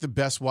you think the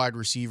best wide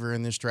receiver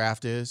in this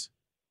draft is?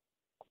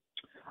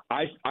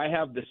 I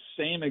have the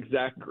same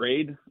exact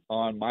grade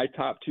on my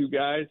top two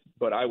guys,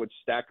 but I would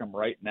stack them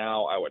right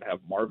now. I would have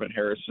Marvin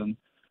Harrison,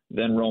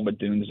 then Rome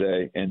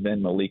Odunze, and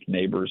then Malik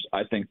Neighbors.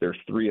 I think there's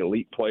three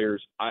elite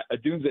players.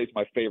 Odunze is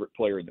my favorite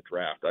player in the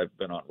draft. I've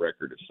been on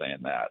record as saying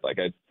that.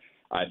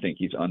 I think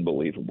he's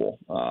unbelievable,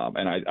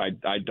 and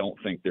I don't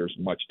think there's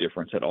much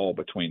difference at all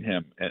between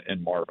him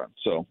and Marvin.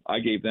 So I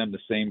gave them the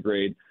same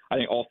grade. I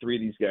think all three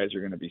of these guys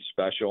are going to be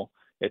special.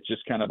 It's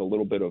just kind of a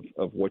little bit of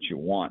what you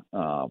want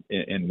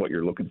in what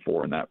you're looking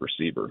for in that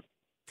receiver.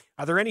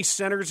 Are there any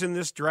centers in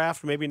this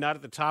draft? Maybe not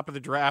at the top of the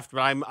draft,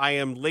 but I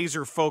am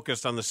laser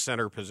focused on the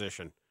center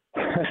position.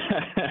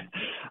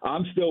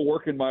 I'm still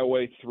working my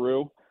way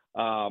through.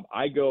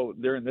 I go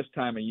during this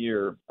time of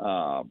year.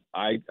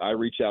 I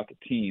reach out to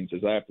teams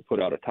as I have to put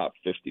out a top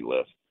 50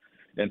 list.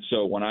 And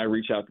so when I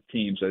reach out to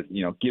teams,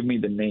 give me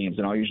the names,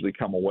 and I'll usually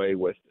come away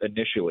with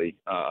initially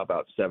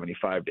about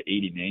 75 to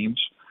 80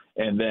 names.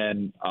 And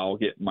then I'll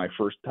get my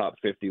first top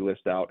 50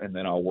 list out, and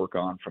then I'll work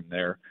on from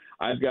there.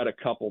 I've got a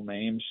couple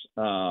names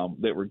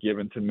that were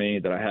given to me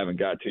that I haven't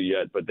got to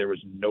yet, but there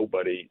was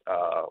nobody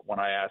when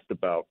I asked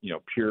about,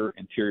 pure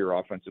interior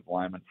offensive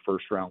linemen,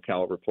 first-round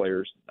caliber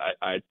players.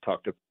 I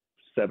talked to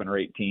 7 or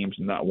 8 teams,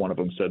 and not one of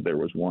them said there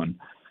was one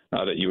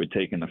that you would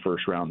take in the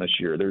first round this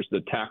year. There's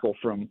the tackle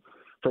from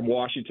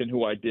Washington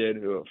who I did,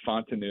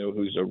 Fontenot,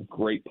 who's a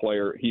great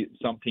player.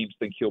 Some teams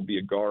think he'll be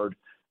a guard.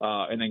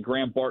 And then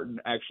Graham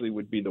Barton actually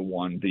would be the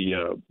one,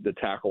 the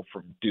tackle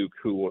from Duke,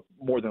 who will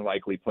more than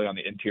likely play on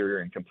the interior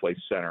and can play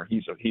center.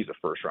 He's a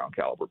first round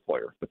caliber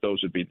player. But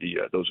those would be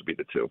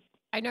the two.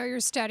 I know you're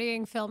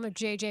studying film of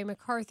J.J.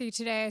 McCarthy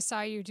today. I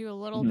saw you do a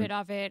little bit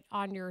of it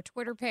on your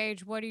Twitter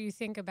page. What do you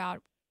think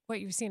about what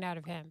you've seen out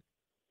of him?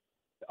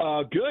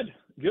 Good.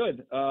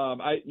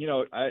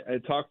 I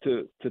talked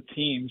to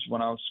teams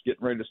when I was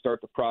getting ready to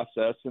start the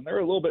process, and they're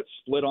a little bit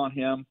split on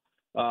him.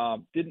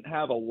 Didn't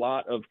have a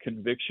lot of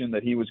conviction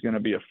that he was going to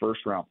be a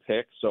first-round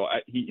pick. So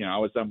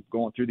I'm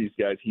going through these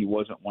guys. He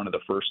wasn't one of the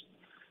first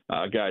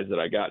guys that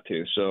I got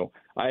to. So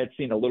I had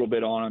seen a little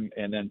bit on him,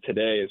 and then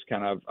today is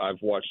kind of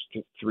I've watched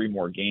 3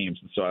 more games,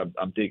 and so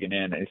I'm digging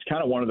in. And it's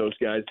kind of one of those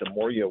guys. The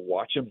more you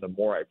watch him, the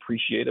more I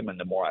appreciate him, and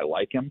the more I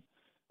like him.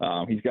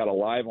 He's got a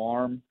live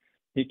arm.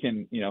 He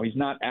can, he's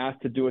not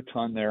asked to do a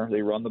ton there.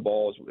 They run the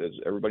ball as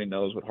everybody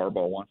knows what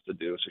Harbaugh wants to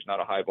do. So he's not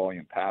a high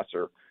volume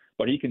passer,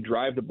 but he can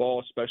drive the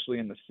ball, especially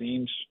in the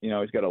seams.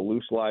 He's got a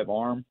loose live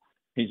arm.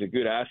 He's a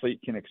good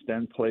athlete, can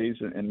extend plays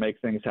and make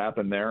things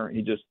happen there.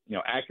 He just,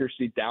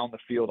 accuracy down the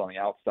field on the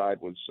outside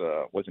was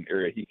an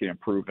area he could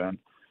improve in.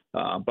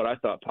 But I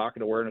thought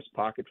pocket awareness,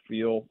 pocket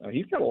feel,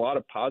 he's got a lot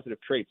of positive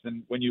traits.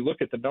 And when you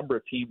look at the number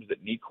of teams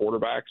that need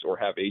quarterbacks or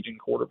have aging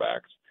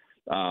quarterbacks,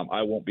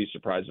 I won't be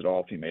surprised at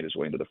all if he made his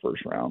way into the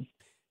first round.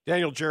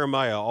 Daniel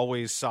Jeremiah,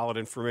 always solid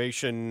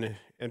information,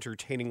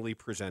 entertainingly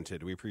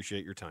presented. We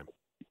appreciate your time.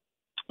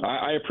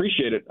 I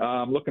appreciate it.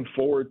 I'm looking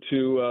forward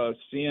to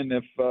seeing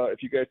if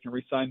you guys can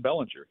re-sign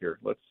Bellinger here.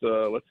 Let's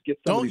get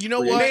some. Don't you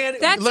know what? Man,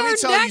 let me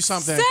tell you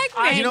something.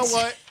 You know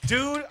what,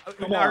 dude?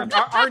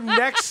 Our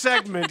next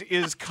segment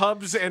is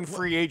Cubs and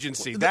free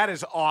agency. That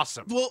is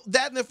awesome. Well,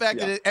 that and the fact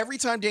that every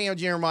time Daniel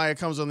Jeremiah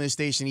comes on this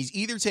station, he's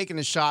either taking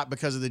a shot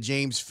because of the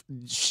James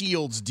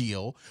Shields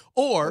deal,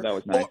 or that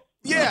was nice.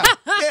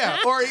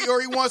 Or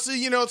he wants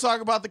to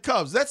talk about the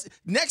Cubs. That's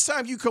next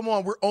time you come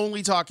on, we're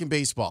only talking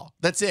baseball.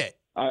 That's it.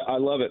 I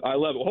love it.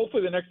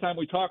 Hopefully the next time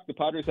we talk, the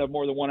Padres have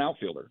more than one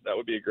outfielder. That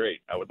would be great.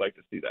 I would like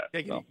to see that.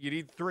 Yeah, you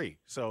need 3.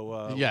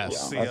 So yes, we'll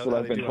see that's what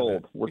I've been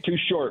told. We're too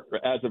short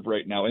as of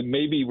right now, and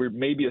maybe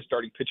a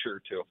starting pitcher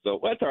or 2. So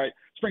that's all right.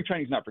 Spring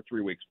training's not for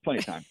 3 weeks. Plenty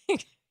of time.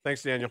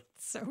 Thanks, Daniel.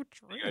 So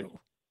true.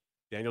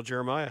 Daniel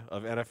Jeremiah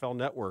of NFL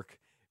Network.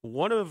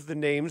 One of the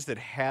names that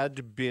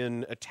had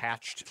been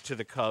attached to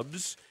the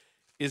Cubs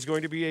is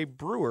going to be a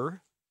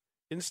Brewer.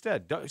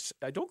 Instead,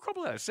 don't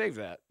crumble that. Save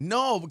that.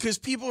 No, because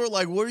people are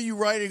like, "What are you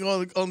writing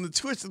on the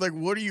Twitch?" They're like,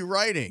 "What are you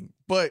writing?"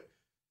 But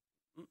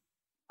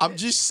I'm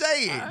just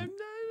saying. I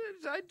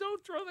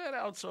don't throw that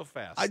out so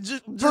fast. I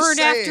just burn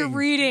after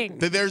reading.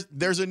 That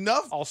there's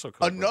enough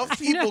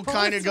people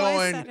kind of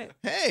going,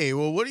 "Hey,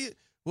 well,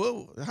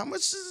 how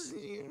much is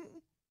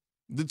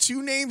the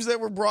 2 names that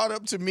were brought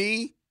up to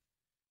me?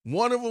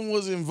 One of them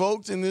was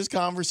invoked in this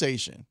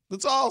conversation.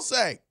 That's all I'll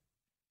say."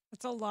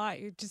 It's a lot.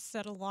 You just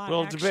said a lot.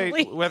 We'll actually.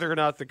 debate whether or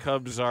not the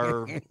Cubs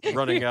are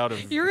running out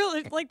of you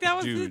really like that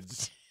was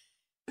dudes.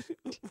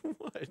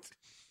 What?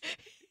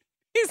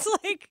 He's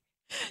like,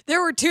 there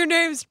were 2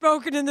 names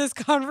spoken in this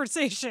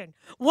conversation.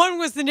 One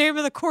was the name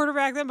of the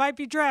quarterback that might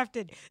be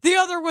drafted. The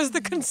other was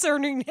the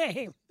concerning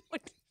name.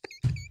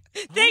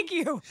 Thank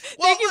you.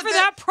 Thank you for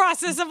that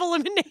process of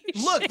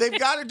elimination. Look, they've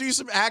got to do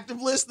some active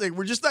listening.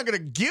 We're just not going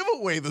to give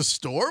away the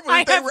store. But I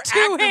have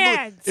 2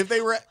 hands. If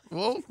they were,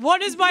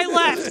 one is my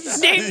left.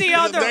 Name the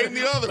other. Name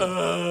the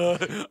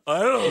other. I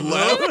don't know.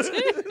 Left?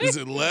 Is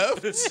it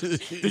left?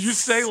 Did you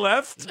say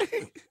left?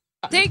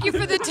 Thank you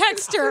for the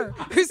texter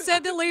who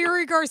said that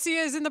Leila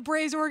Garcia is in the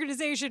Braves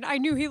organization. I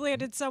knew he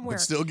landed somewhere.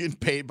 But still getting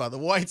paid by the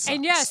White Sox.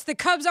 And yes, the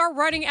Cubs are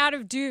running out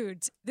of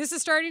dudes. This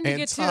is starting to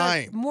get to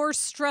a more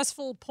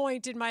stressful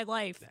point in my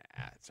life.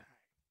 That's all right.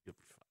 You'll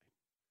be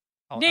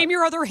fine. Name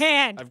your other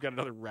hand. I've got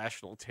another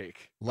rational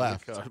take.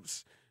 Left. On the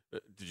Cubs.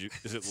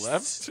 Is it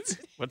left?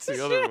 What's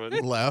the other one?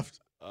 Left.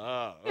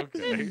 Oh,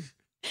 okay.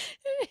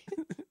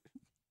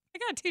 I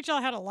got to teach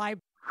y'all how to lie.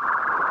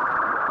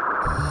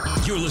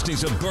 You're listening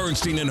to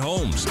Bernstein and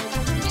Holmes,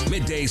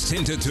 middays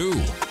 10 to 2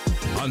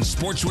 on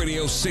Sports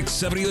Radio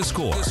 670 The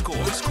Score.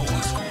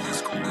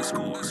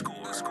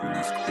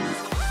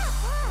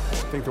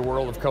 I think the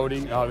world of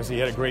Cody. Obviously, he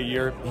had a great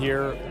year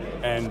here,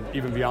 and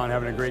even beyond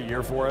having a great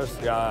year for us,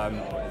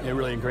 he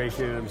really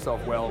ingratiated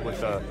himself well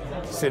with the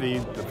city,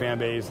 the fan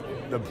base,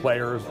 the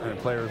players, and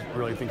the players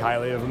really think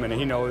highly of him, and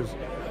he knows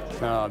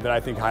that I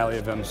think highly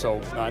of him. So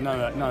none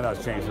of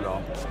that's changed at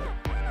all.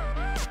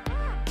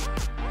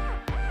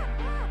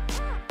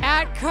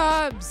 At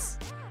Cubs,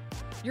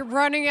 you're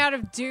running out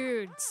of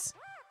dudes.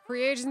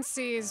 Free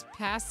agency is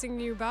passing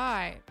you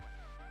by.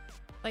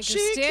 Like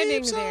you're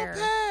standing there.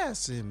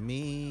 Passing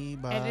me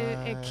by.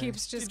 And it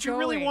keeps just Did you going.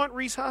 really want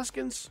Rhys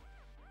Hoskins?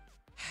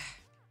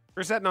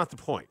 Or is that not the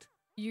point?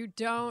 You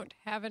don't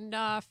have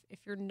enough if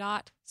you're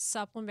not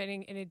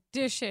supplementing in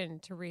addition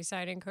to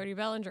re-signing Cody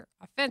Bellinger.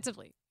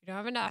 Offensively, you don't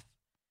have enough.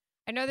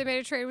 I know they made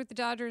a trade with the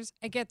Dodgers.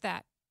 I get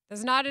that.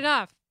 That's not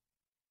enough.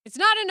 It's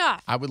not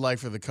enough. I would like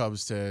for the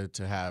Cubs to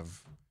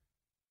have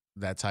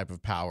that type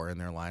of power in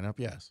their lineup,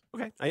 yes.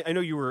 Okay. I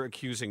know you were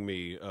accusing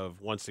me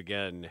of, once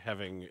again,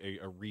 having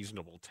a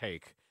reasonable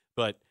take,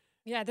 but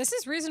Yeah, this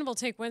is reasonable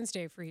take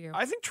Wednesday for you.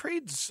 I think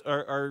trades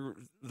are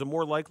the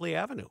more likely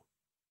avenue.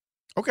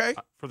 Okay.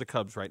 For the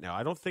Cubs right now.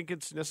 I don't think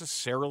it's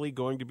necessarily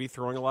going to be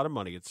throwing a lot of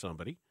money at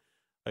somebody.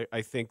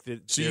 I think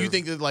that... So you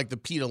think that, like, the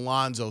Pete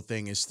Alonso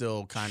thing is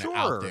still kind of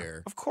out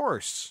there? Of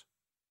course.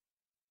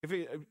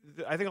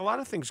 I think a lot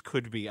of things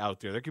could be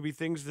out there. There could be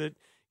things that...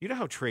 You know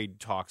how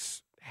trade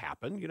talks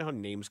happen. You know how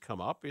names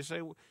come up.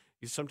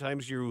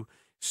 Sometimes you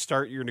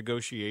start your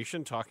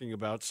negotiation talking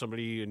about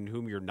somebody in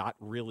whom you're not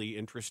really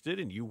interested,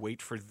 and you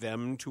wait for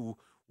them to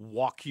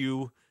walk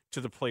you to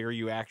the player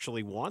you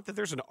actually want. That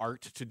there's an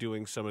art to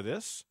doing some of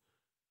this.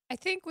 I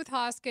think with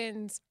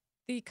Hoskins,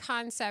 the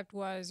concept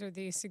was, or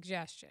the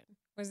suggestion,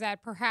 was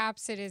that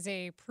perhaps it is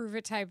a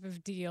prove-it type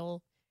of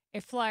deal, a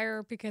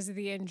flyer because of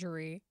the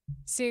injury,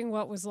 seeing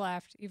what was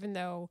left, even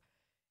though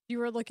you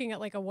were looking at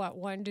like a,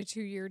 1 to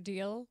 2 year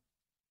deal.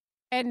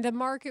 And the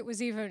market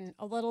was even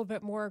a little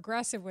bit more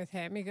aggressive with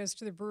him. He goes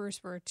to the Brewers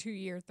for a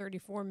 2-year,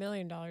 $34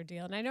 million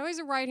deal. And I know he's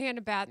a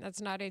right-handed bat, and that's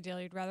not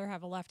ideal. You'd rather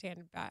have a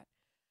left-handed bat.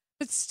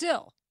 But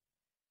still,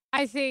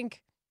 I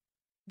think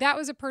that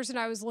was a person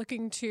I was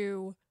looking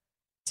to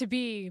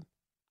be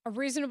a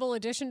reasonable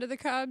addition to the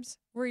Cubs,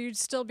 where you'd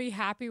still be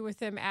happy with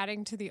them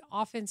adding to the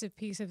offensive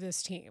piece of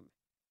this team.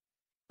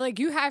 Like,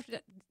 you have to,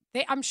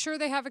 I'm sure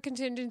they have a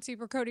contingency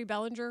for Cody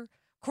Bellinger.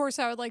 Of course,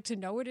 I would like to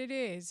know what it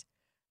is.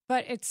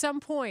 But at some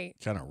point,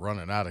 kind of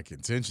running out of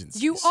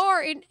contingencies. You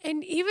are,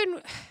 and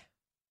even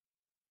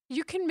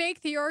you can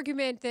make the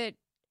argument that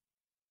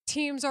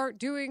teams aren't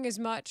doing as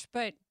much,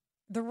 but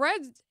the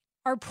Reds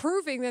are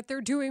proving that they're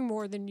doing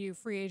more than you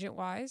free agent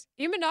wise.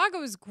 Imanaga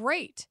was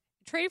great.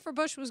 Trading for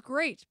Bush was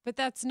great, but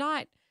that's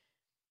not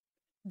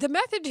the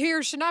method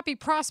here. Should not be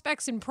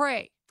prospects and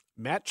prey.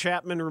 Matt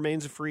Chapman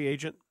remains a free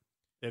agent.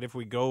 And if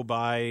we go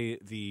by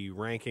the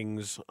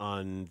rankings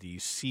on the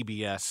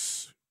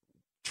CBS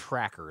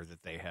tracker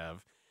that they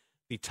have,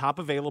 the top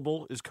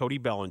available is Cody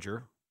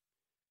Bellinger.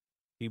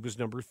 He was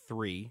number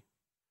 3.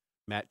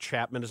 Matt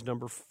Chapman is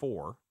number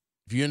 4.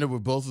 If you end up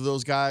with both of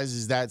those guys,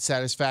 is that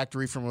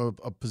satisfactory from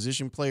a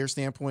position player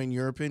standpoint, in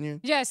your opinion?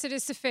 Yes, it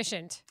is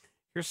sufficient.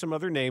 Here's some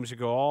other names that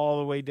go all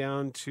the way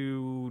down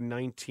to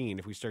 19.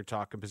 If we start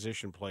talking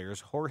position players,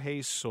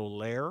 Jorge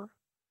Soler.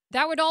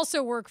 That would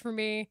also work for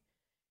me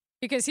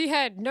because he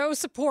had no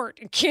support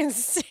in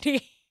Kansas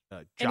City,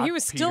 and he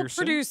was still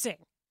producing.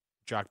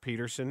 Jock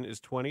Peterson is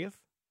 20th.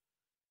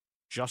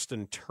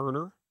 Justin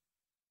Turner,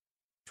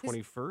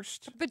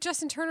 21st. But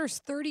Justin Turner's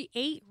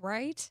 38,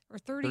 right? Or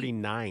 30?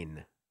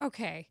 39.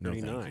 Okay.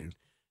 39.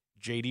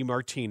 JD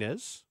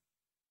Martinez.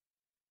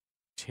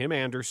 Tim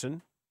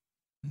Anderson.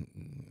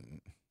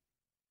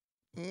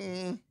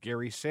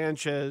 Gary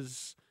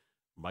Sanchez.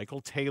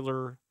 Michael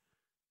Taylor.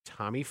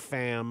 Tommy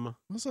Pham.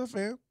 What's up,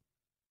 Pham?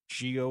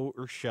 Gio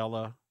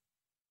Urshela.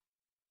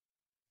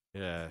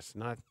 Yes,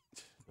 not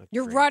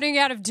You're great. running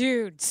out of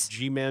dudes.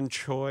 G-Man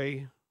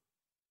Choi.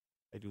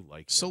 I do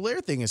like him.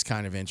 Soler thing is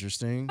kind of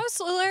interesting. Oh,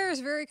 Soler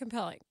is very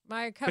compelling.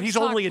 My Cubs But he's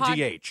Talk only a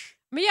DH.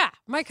 Yeah,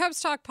 my Cubs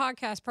Talk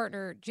podcast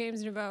partner,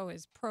 James Naveau,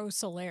 is pro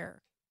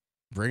Soler.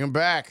 Bring him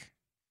back.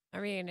 I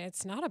mean,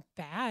 it's not a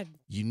bad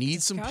You need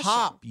discussion. some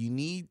pop. You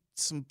need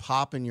some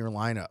pop in your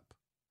lineup.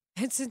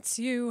 And since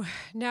you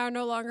now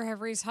no longer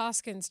have Rhys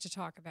Hoskins to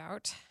talk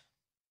about,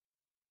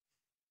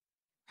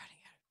 running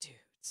out of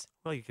dudes.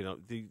 Well, you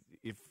can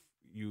if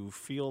you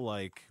feel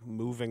like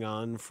moving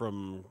on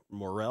from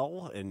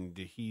Morel and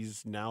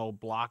he's now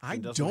blocked. I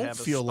and doesn't don't have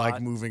a feel like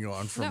spot. moving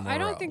on from No, Morel. I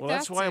don't think Well,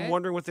 that's why I'm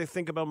wondering what they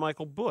think about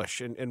Michael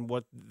Bush and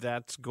what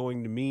that's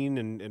going to mean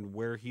and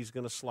where he's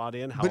going to slot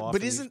in. How often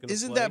But he's gonna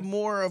isn't play. that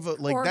more of a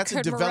Or that's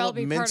a could Morel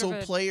be part of developmental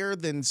it? player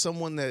than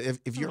someone that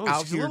if you're Oh,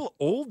 out he's here a little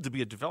old to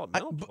be a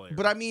developmental player.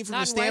 But I mean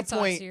Not in White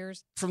Sox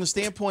years. from the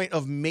standpoint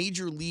of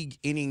major league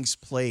innings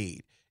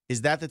played,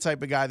 is that the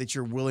type of guy that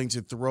you're willing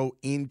to throw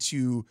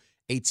into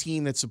a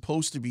team that's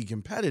supposed to be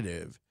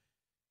competitive?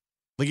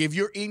 Like, if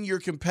you're in your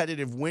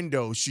competitive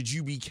window, should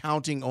you be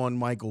counting on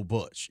Michael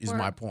Bush, is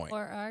my point.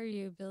 Or are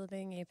you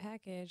building a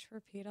package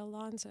for Pete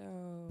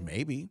Alonso?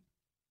 Maybe.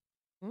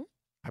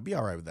 I'd be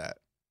all right with that.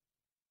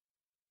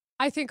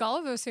 I think all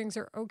of those things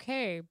are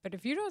okay, but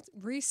if you don't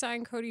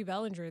re-sign Cody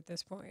Bellinger at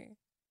this point,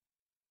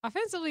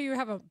 offensively, you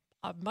have a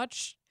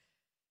much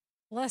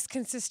less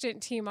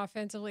consistent team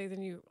offensively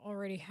than you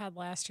already had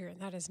last year, and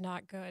that is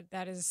not good.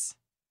 That is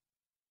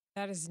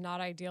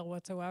not ideal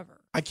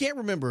whatsoever. I can't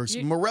remember.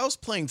 Morel's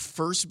playing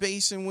first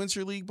base in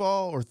Winter League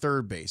ball or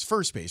third base?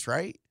 First base,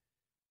 right?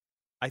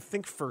 I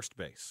think first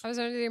base. I was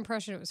under the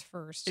impression it was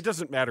first. It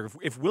doesn't matter.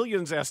 If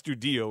Williams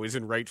Astudillo is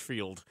in right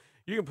field,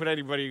 you can put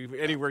anybody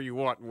anywhere you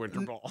want in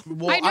winter ball.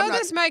 Well, I know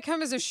this might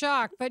come as a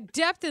shock, but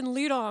depth in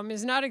leadoff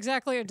is not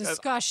exactly a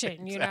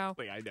discussion,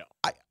 Exactly, I know.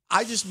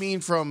 I just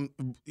mean from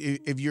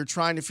if you're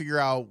trying to figure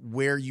out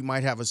where you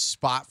might have a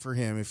spot for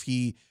him if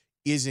he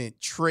isn't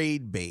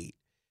trade bait,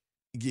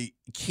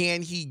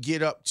 can he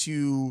get up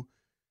to,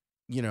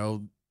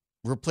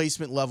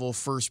 replacement level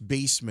first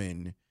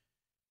baseman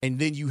and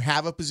then you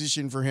have a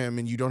position for him,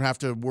 and you don't have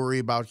to worry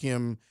about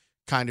him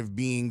kind of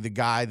being the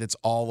guy that's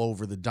all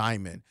over the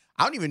diamond.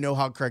 I don't even know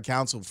how Craig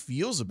Counsell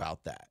feels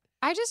about that.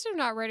 I just am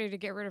not ready to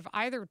get rid of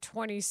either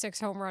 26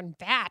 home run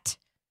bat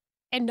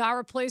and not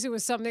replace it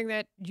with something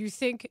that you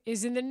think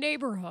is in the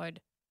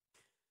neighborhood.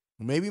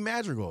 Maybe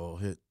Madrigal will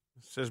hit.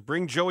 It says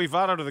bring Joey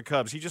Votto to the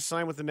Cubs. He just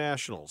signed with the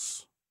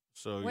Nationals.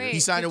 So Wait, he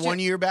signed a 1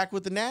 year back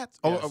with the Nats?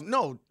 Yes. Oh,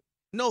 no,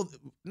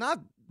 not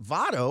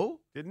Votto.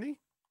 Didn't he?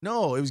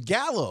 No, it was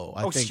Gallo.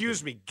 I think.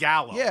 Excuse me,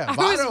 Gallo. Yeah,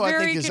 Votto, I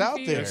think, is out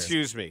there.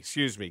 Excuse me.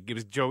 It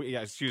was Joey.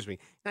 Yeah, excuse me.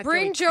 Not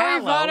Bring Joey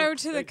Gallo. Votto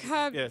to the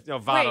Cubs. Yeah, no,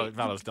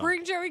 Votto's done.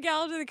 Bring Joey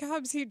Gallo to the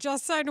Cubs. He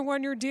just signed a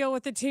 1 year deal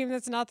with the team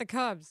that's not the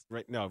Cubs.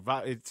 Right? No,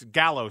 it's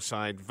Gallo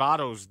signed.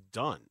 Votto's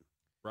done.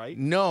 Right?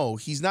 No,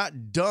 he's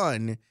not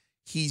done.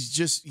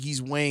 He's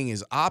weighing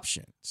his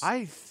options.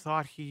 I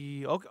thought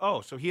he.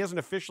 Oh, so he hasn't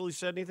officially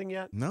said anything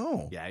yet?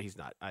 No. Yeah, he's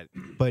not.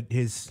 But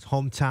his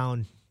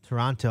hometown,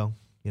 Toronto,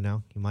 you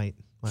might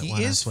he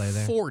want is to play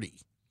there. 40.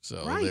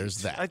 So right.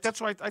 there's that.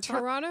 That's why I thought.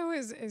 Toronto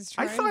is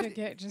trying to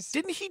get just.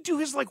 Didn't he do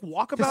his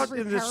walkabout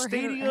in the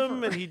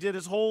stadium, and he did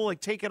his whole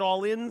take it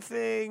all in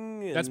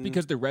thing? And... That's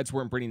because the Reds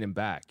weren't bringing him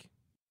back.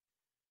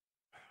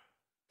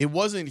 It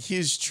wasn't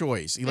his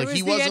choice. He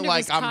wasn't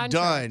like, I'm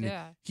done.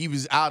 Yeah. He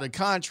was out of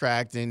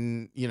contract,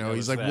 and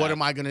he's like, what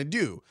am I going to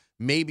do?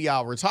 Maybe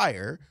I'll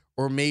retire,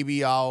 or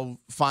maybe I'll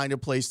find a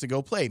place to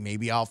go play.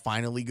 Maybe I'll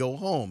finally go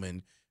home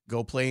and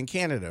go play in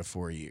Canada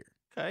for a year.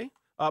 Okay.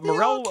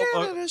 Morel,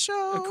 Canada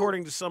show.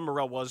 According to some,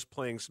 Morel was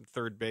playing some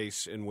third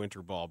base in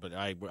winter ball, but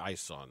I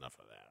saw enough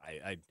of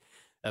that.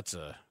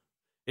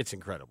 It's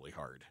incredibly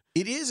hard.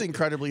 It is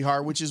incredibly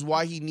hard, which is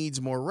why he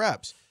needs more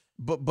reps.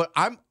 But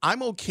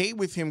I'm okay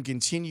with him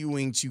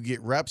continuing to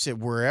get reps at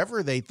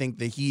wherever they think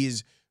that he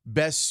is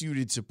best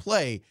suited to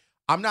play.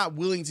 I'm not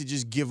willing to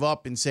just give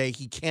up and say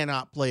he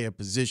cannot play a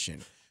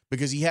position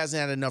because he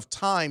hasn't had enough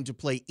time to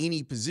play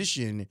any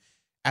position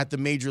at the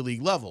major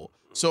league level.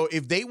 So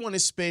if they want to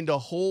spend a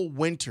whole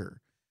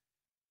winter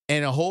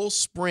and a whole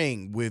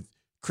spring with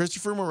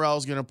Christopher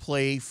Morel's going to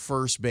play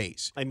first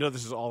base. I know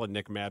this is all a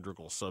Nick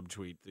Madrigal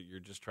subtweet that you're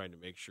just trying to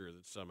make sure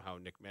that somehow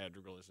Nick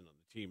Madrigal isn't on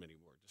the team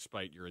anymore,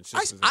 despite your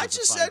insistence. I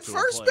just said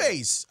first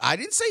base. I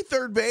didn't say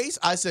third base.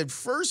 I said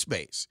first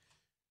base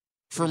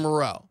for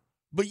Morel.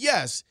 But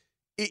yes,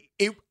 it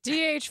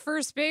DH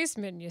first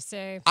baseman, you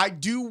say. I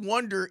do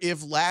wonder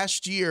if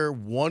last year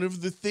one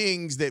of the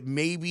things that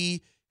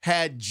maybe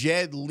had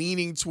Jed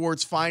leaning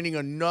towards finding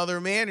another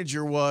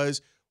manager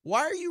was,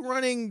 why are you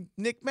running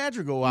Nick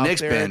Madrigal out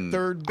there at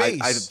third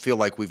base? I feel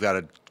like we've got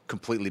a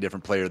completely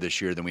different player this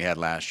year than we had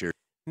last year.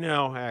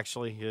 No,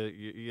 actually,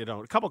 you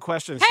don't. A couple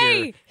questions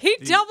here. Hey, he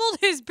doubled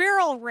his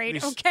barrel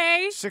rate,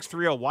 okay?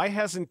 630, why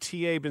hasn't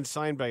TA been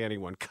signed by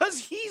anyone? Because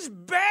he's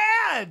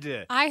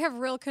bad. I have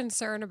real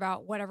concern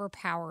about whatever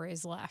power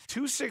is left.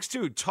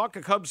 262, talk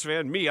a Cubs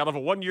fan, me, out of a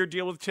 1 year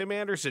deal with Tim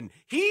Anderson.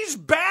 He's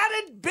bad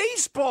at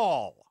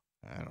baseball.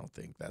 I don't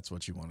think that's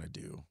what you want to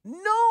do.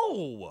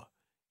 No.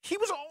 He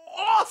was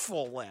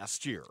awful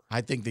last year.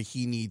 I think that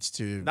he needs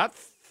to... Not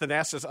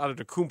Thanasis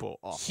Antetokounmpo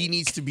awful. He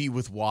needs to be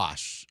with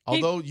Wash.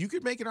 Although you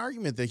could make an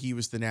argument that he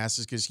was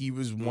Thanasis because he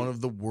was one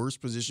of the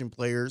worst position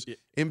players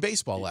in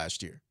baseball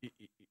last year.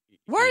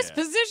 Worst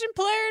position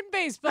player in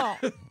baseball.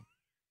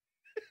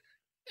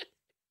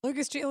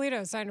 Lucas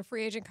Giolito signed a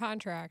free agent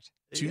contract.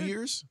 2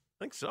 years?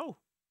 I think so.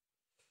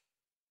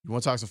 You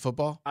want to talk some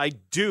football? I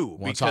do.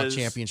 Want to talk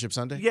Championship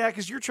Sunday? Yeah,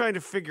 because you're trying to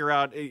figure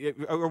out,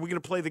 are we going to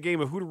play the game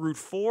of who to root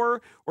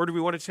for, or do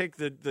we want to take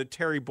the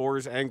Terry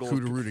Boers angle? Who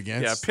to root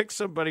against? Yeah, pick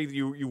somebody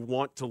you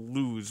want to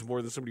lose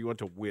more than somebody you want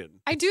to win.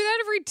 I do that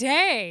every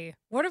day.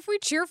 What if we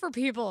cheer for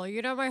people?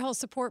 My whole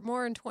support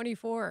more in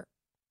 24.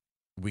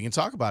 We can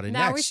talk about it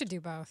next. Now we should do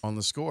both. On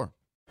The Score.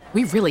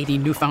 We really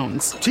need new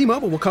phones.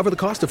 T-Mobile will cover the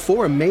cost of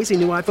 4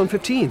 amazing new iPhone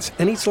 15s,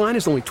 and each line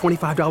is only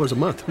 $25 a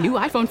month. New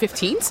iPhone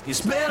 15s?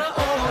 It's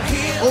better over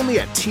here. Only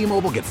at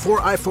T-Mobile, get 4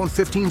 iPhone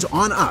 15s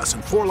on us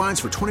and 4 lines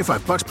for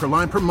 $25 per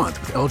line per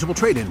month with eligible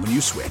trade-in when you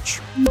switch.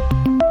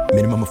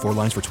 Minimum of 4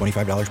 lines for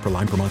 $25 per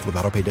line per month with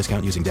autopay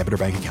discount using debit or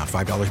bank account.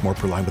 $5 more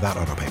per line without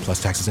autopay,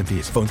 plus taxes and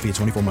fees. Phone fee at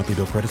 24 monthly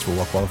bill credits for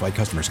well-qualified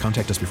customers.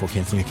 Contact us before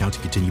canceling account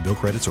to continue bill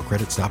credits or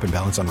credit stop and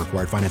balance on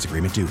required finance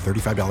agreement due.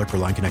 $35 per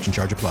line connection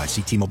charge applies.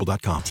 See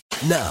T-Mobile.com.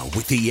 Now,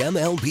 with the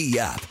MLB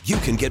app, you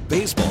can get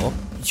baseball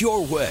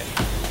your way.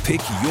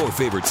 Pick your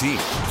favorite team,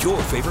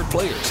 your favorite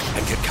players,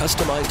 and get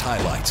customized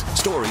highlights,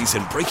 stories,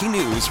 and breaking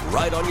news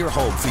right on your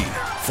home feed.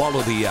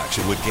 Follow the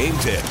action with Game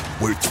 10,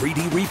 where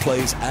 3D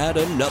replays add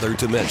another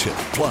dimension.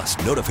 Plus,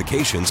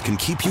 notifications can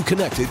keep you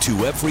connected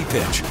to every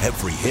pitch,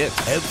 every hit,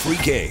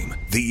 every game.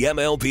 The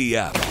MLB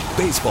app.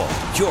 Baseball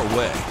your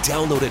way.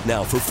 Download it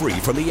now for free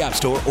from the App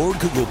Store or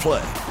Google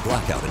Play.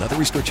 Blackout and other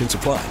restrictions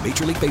apply.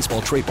 Major League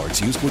Baseball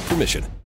trademarks used with permission.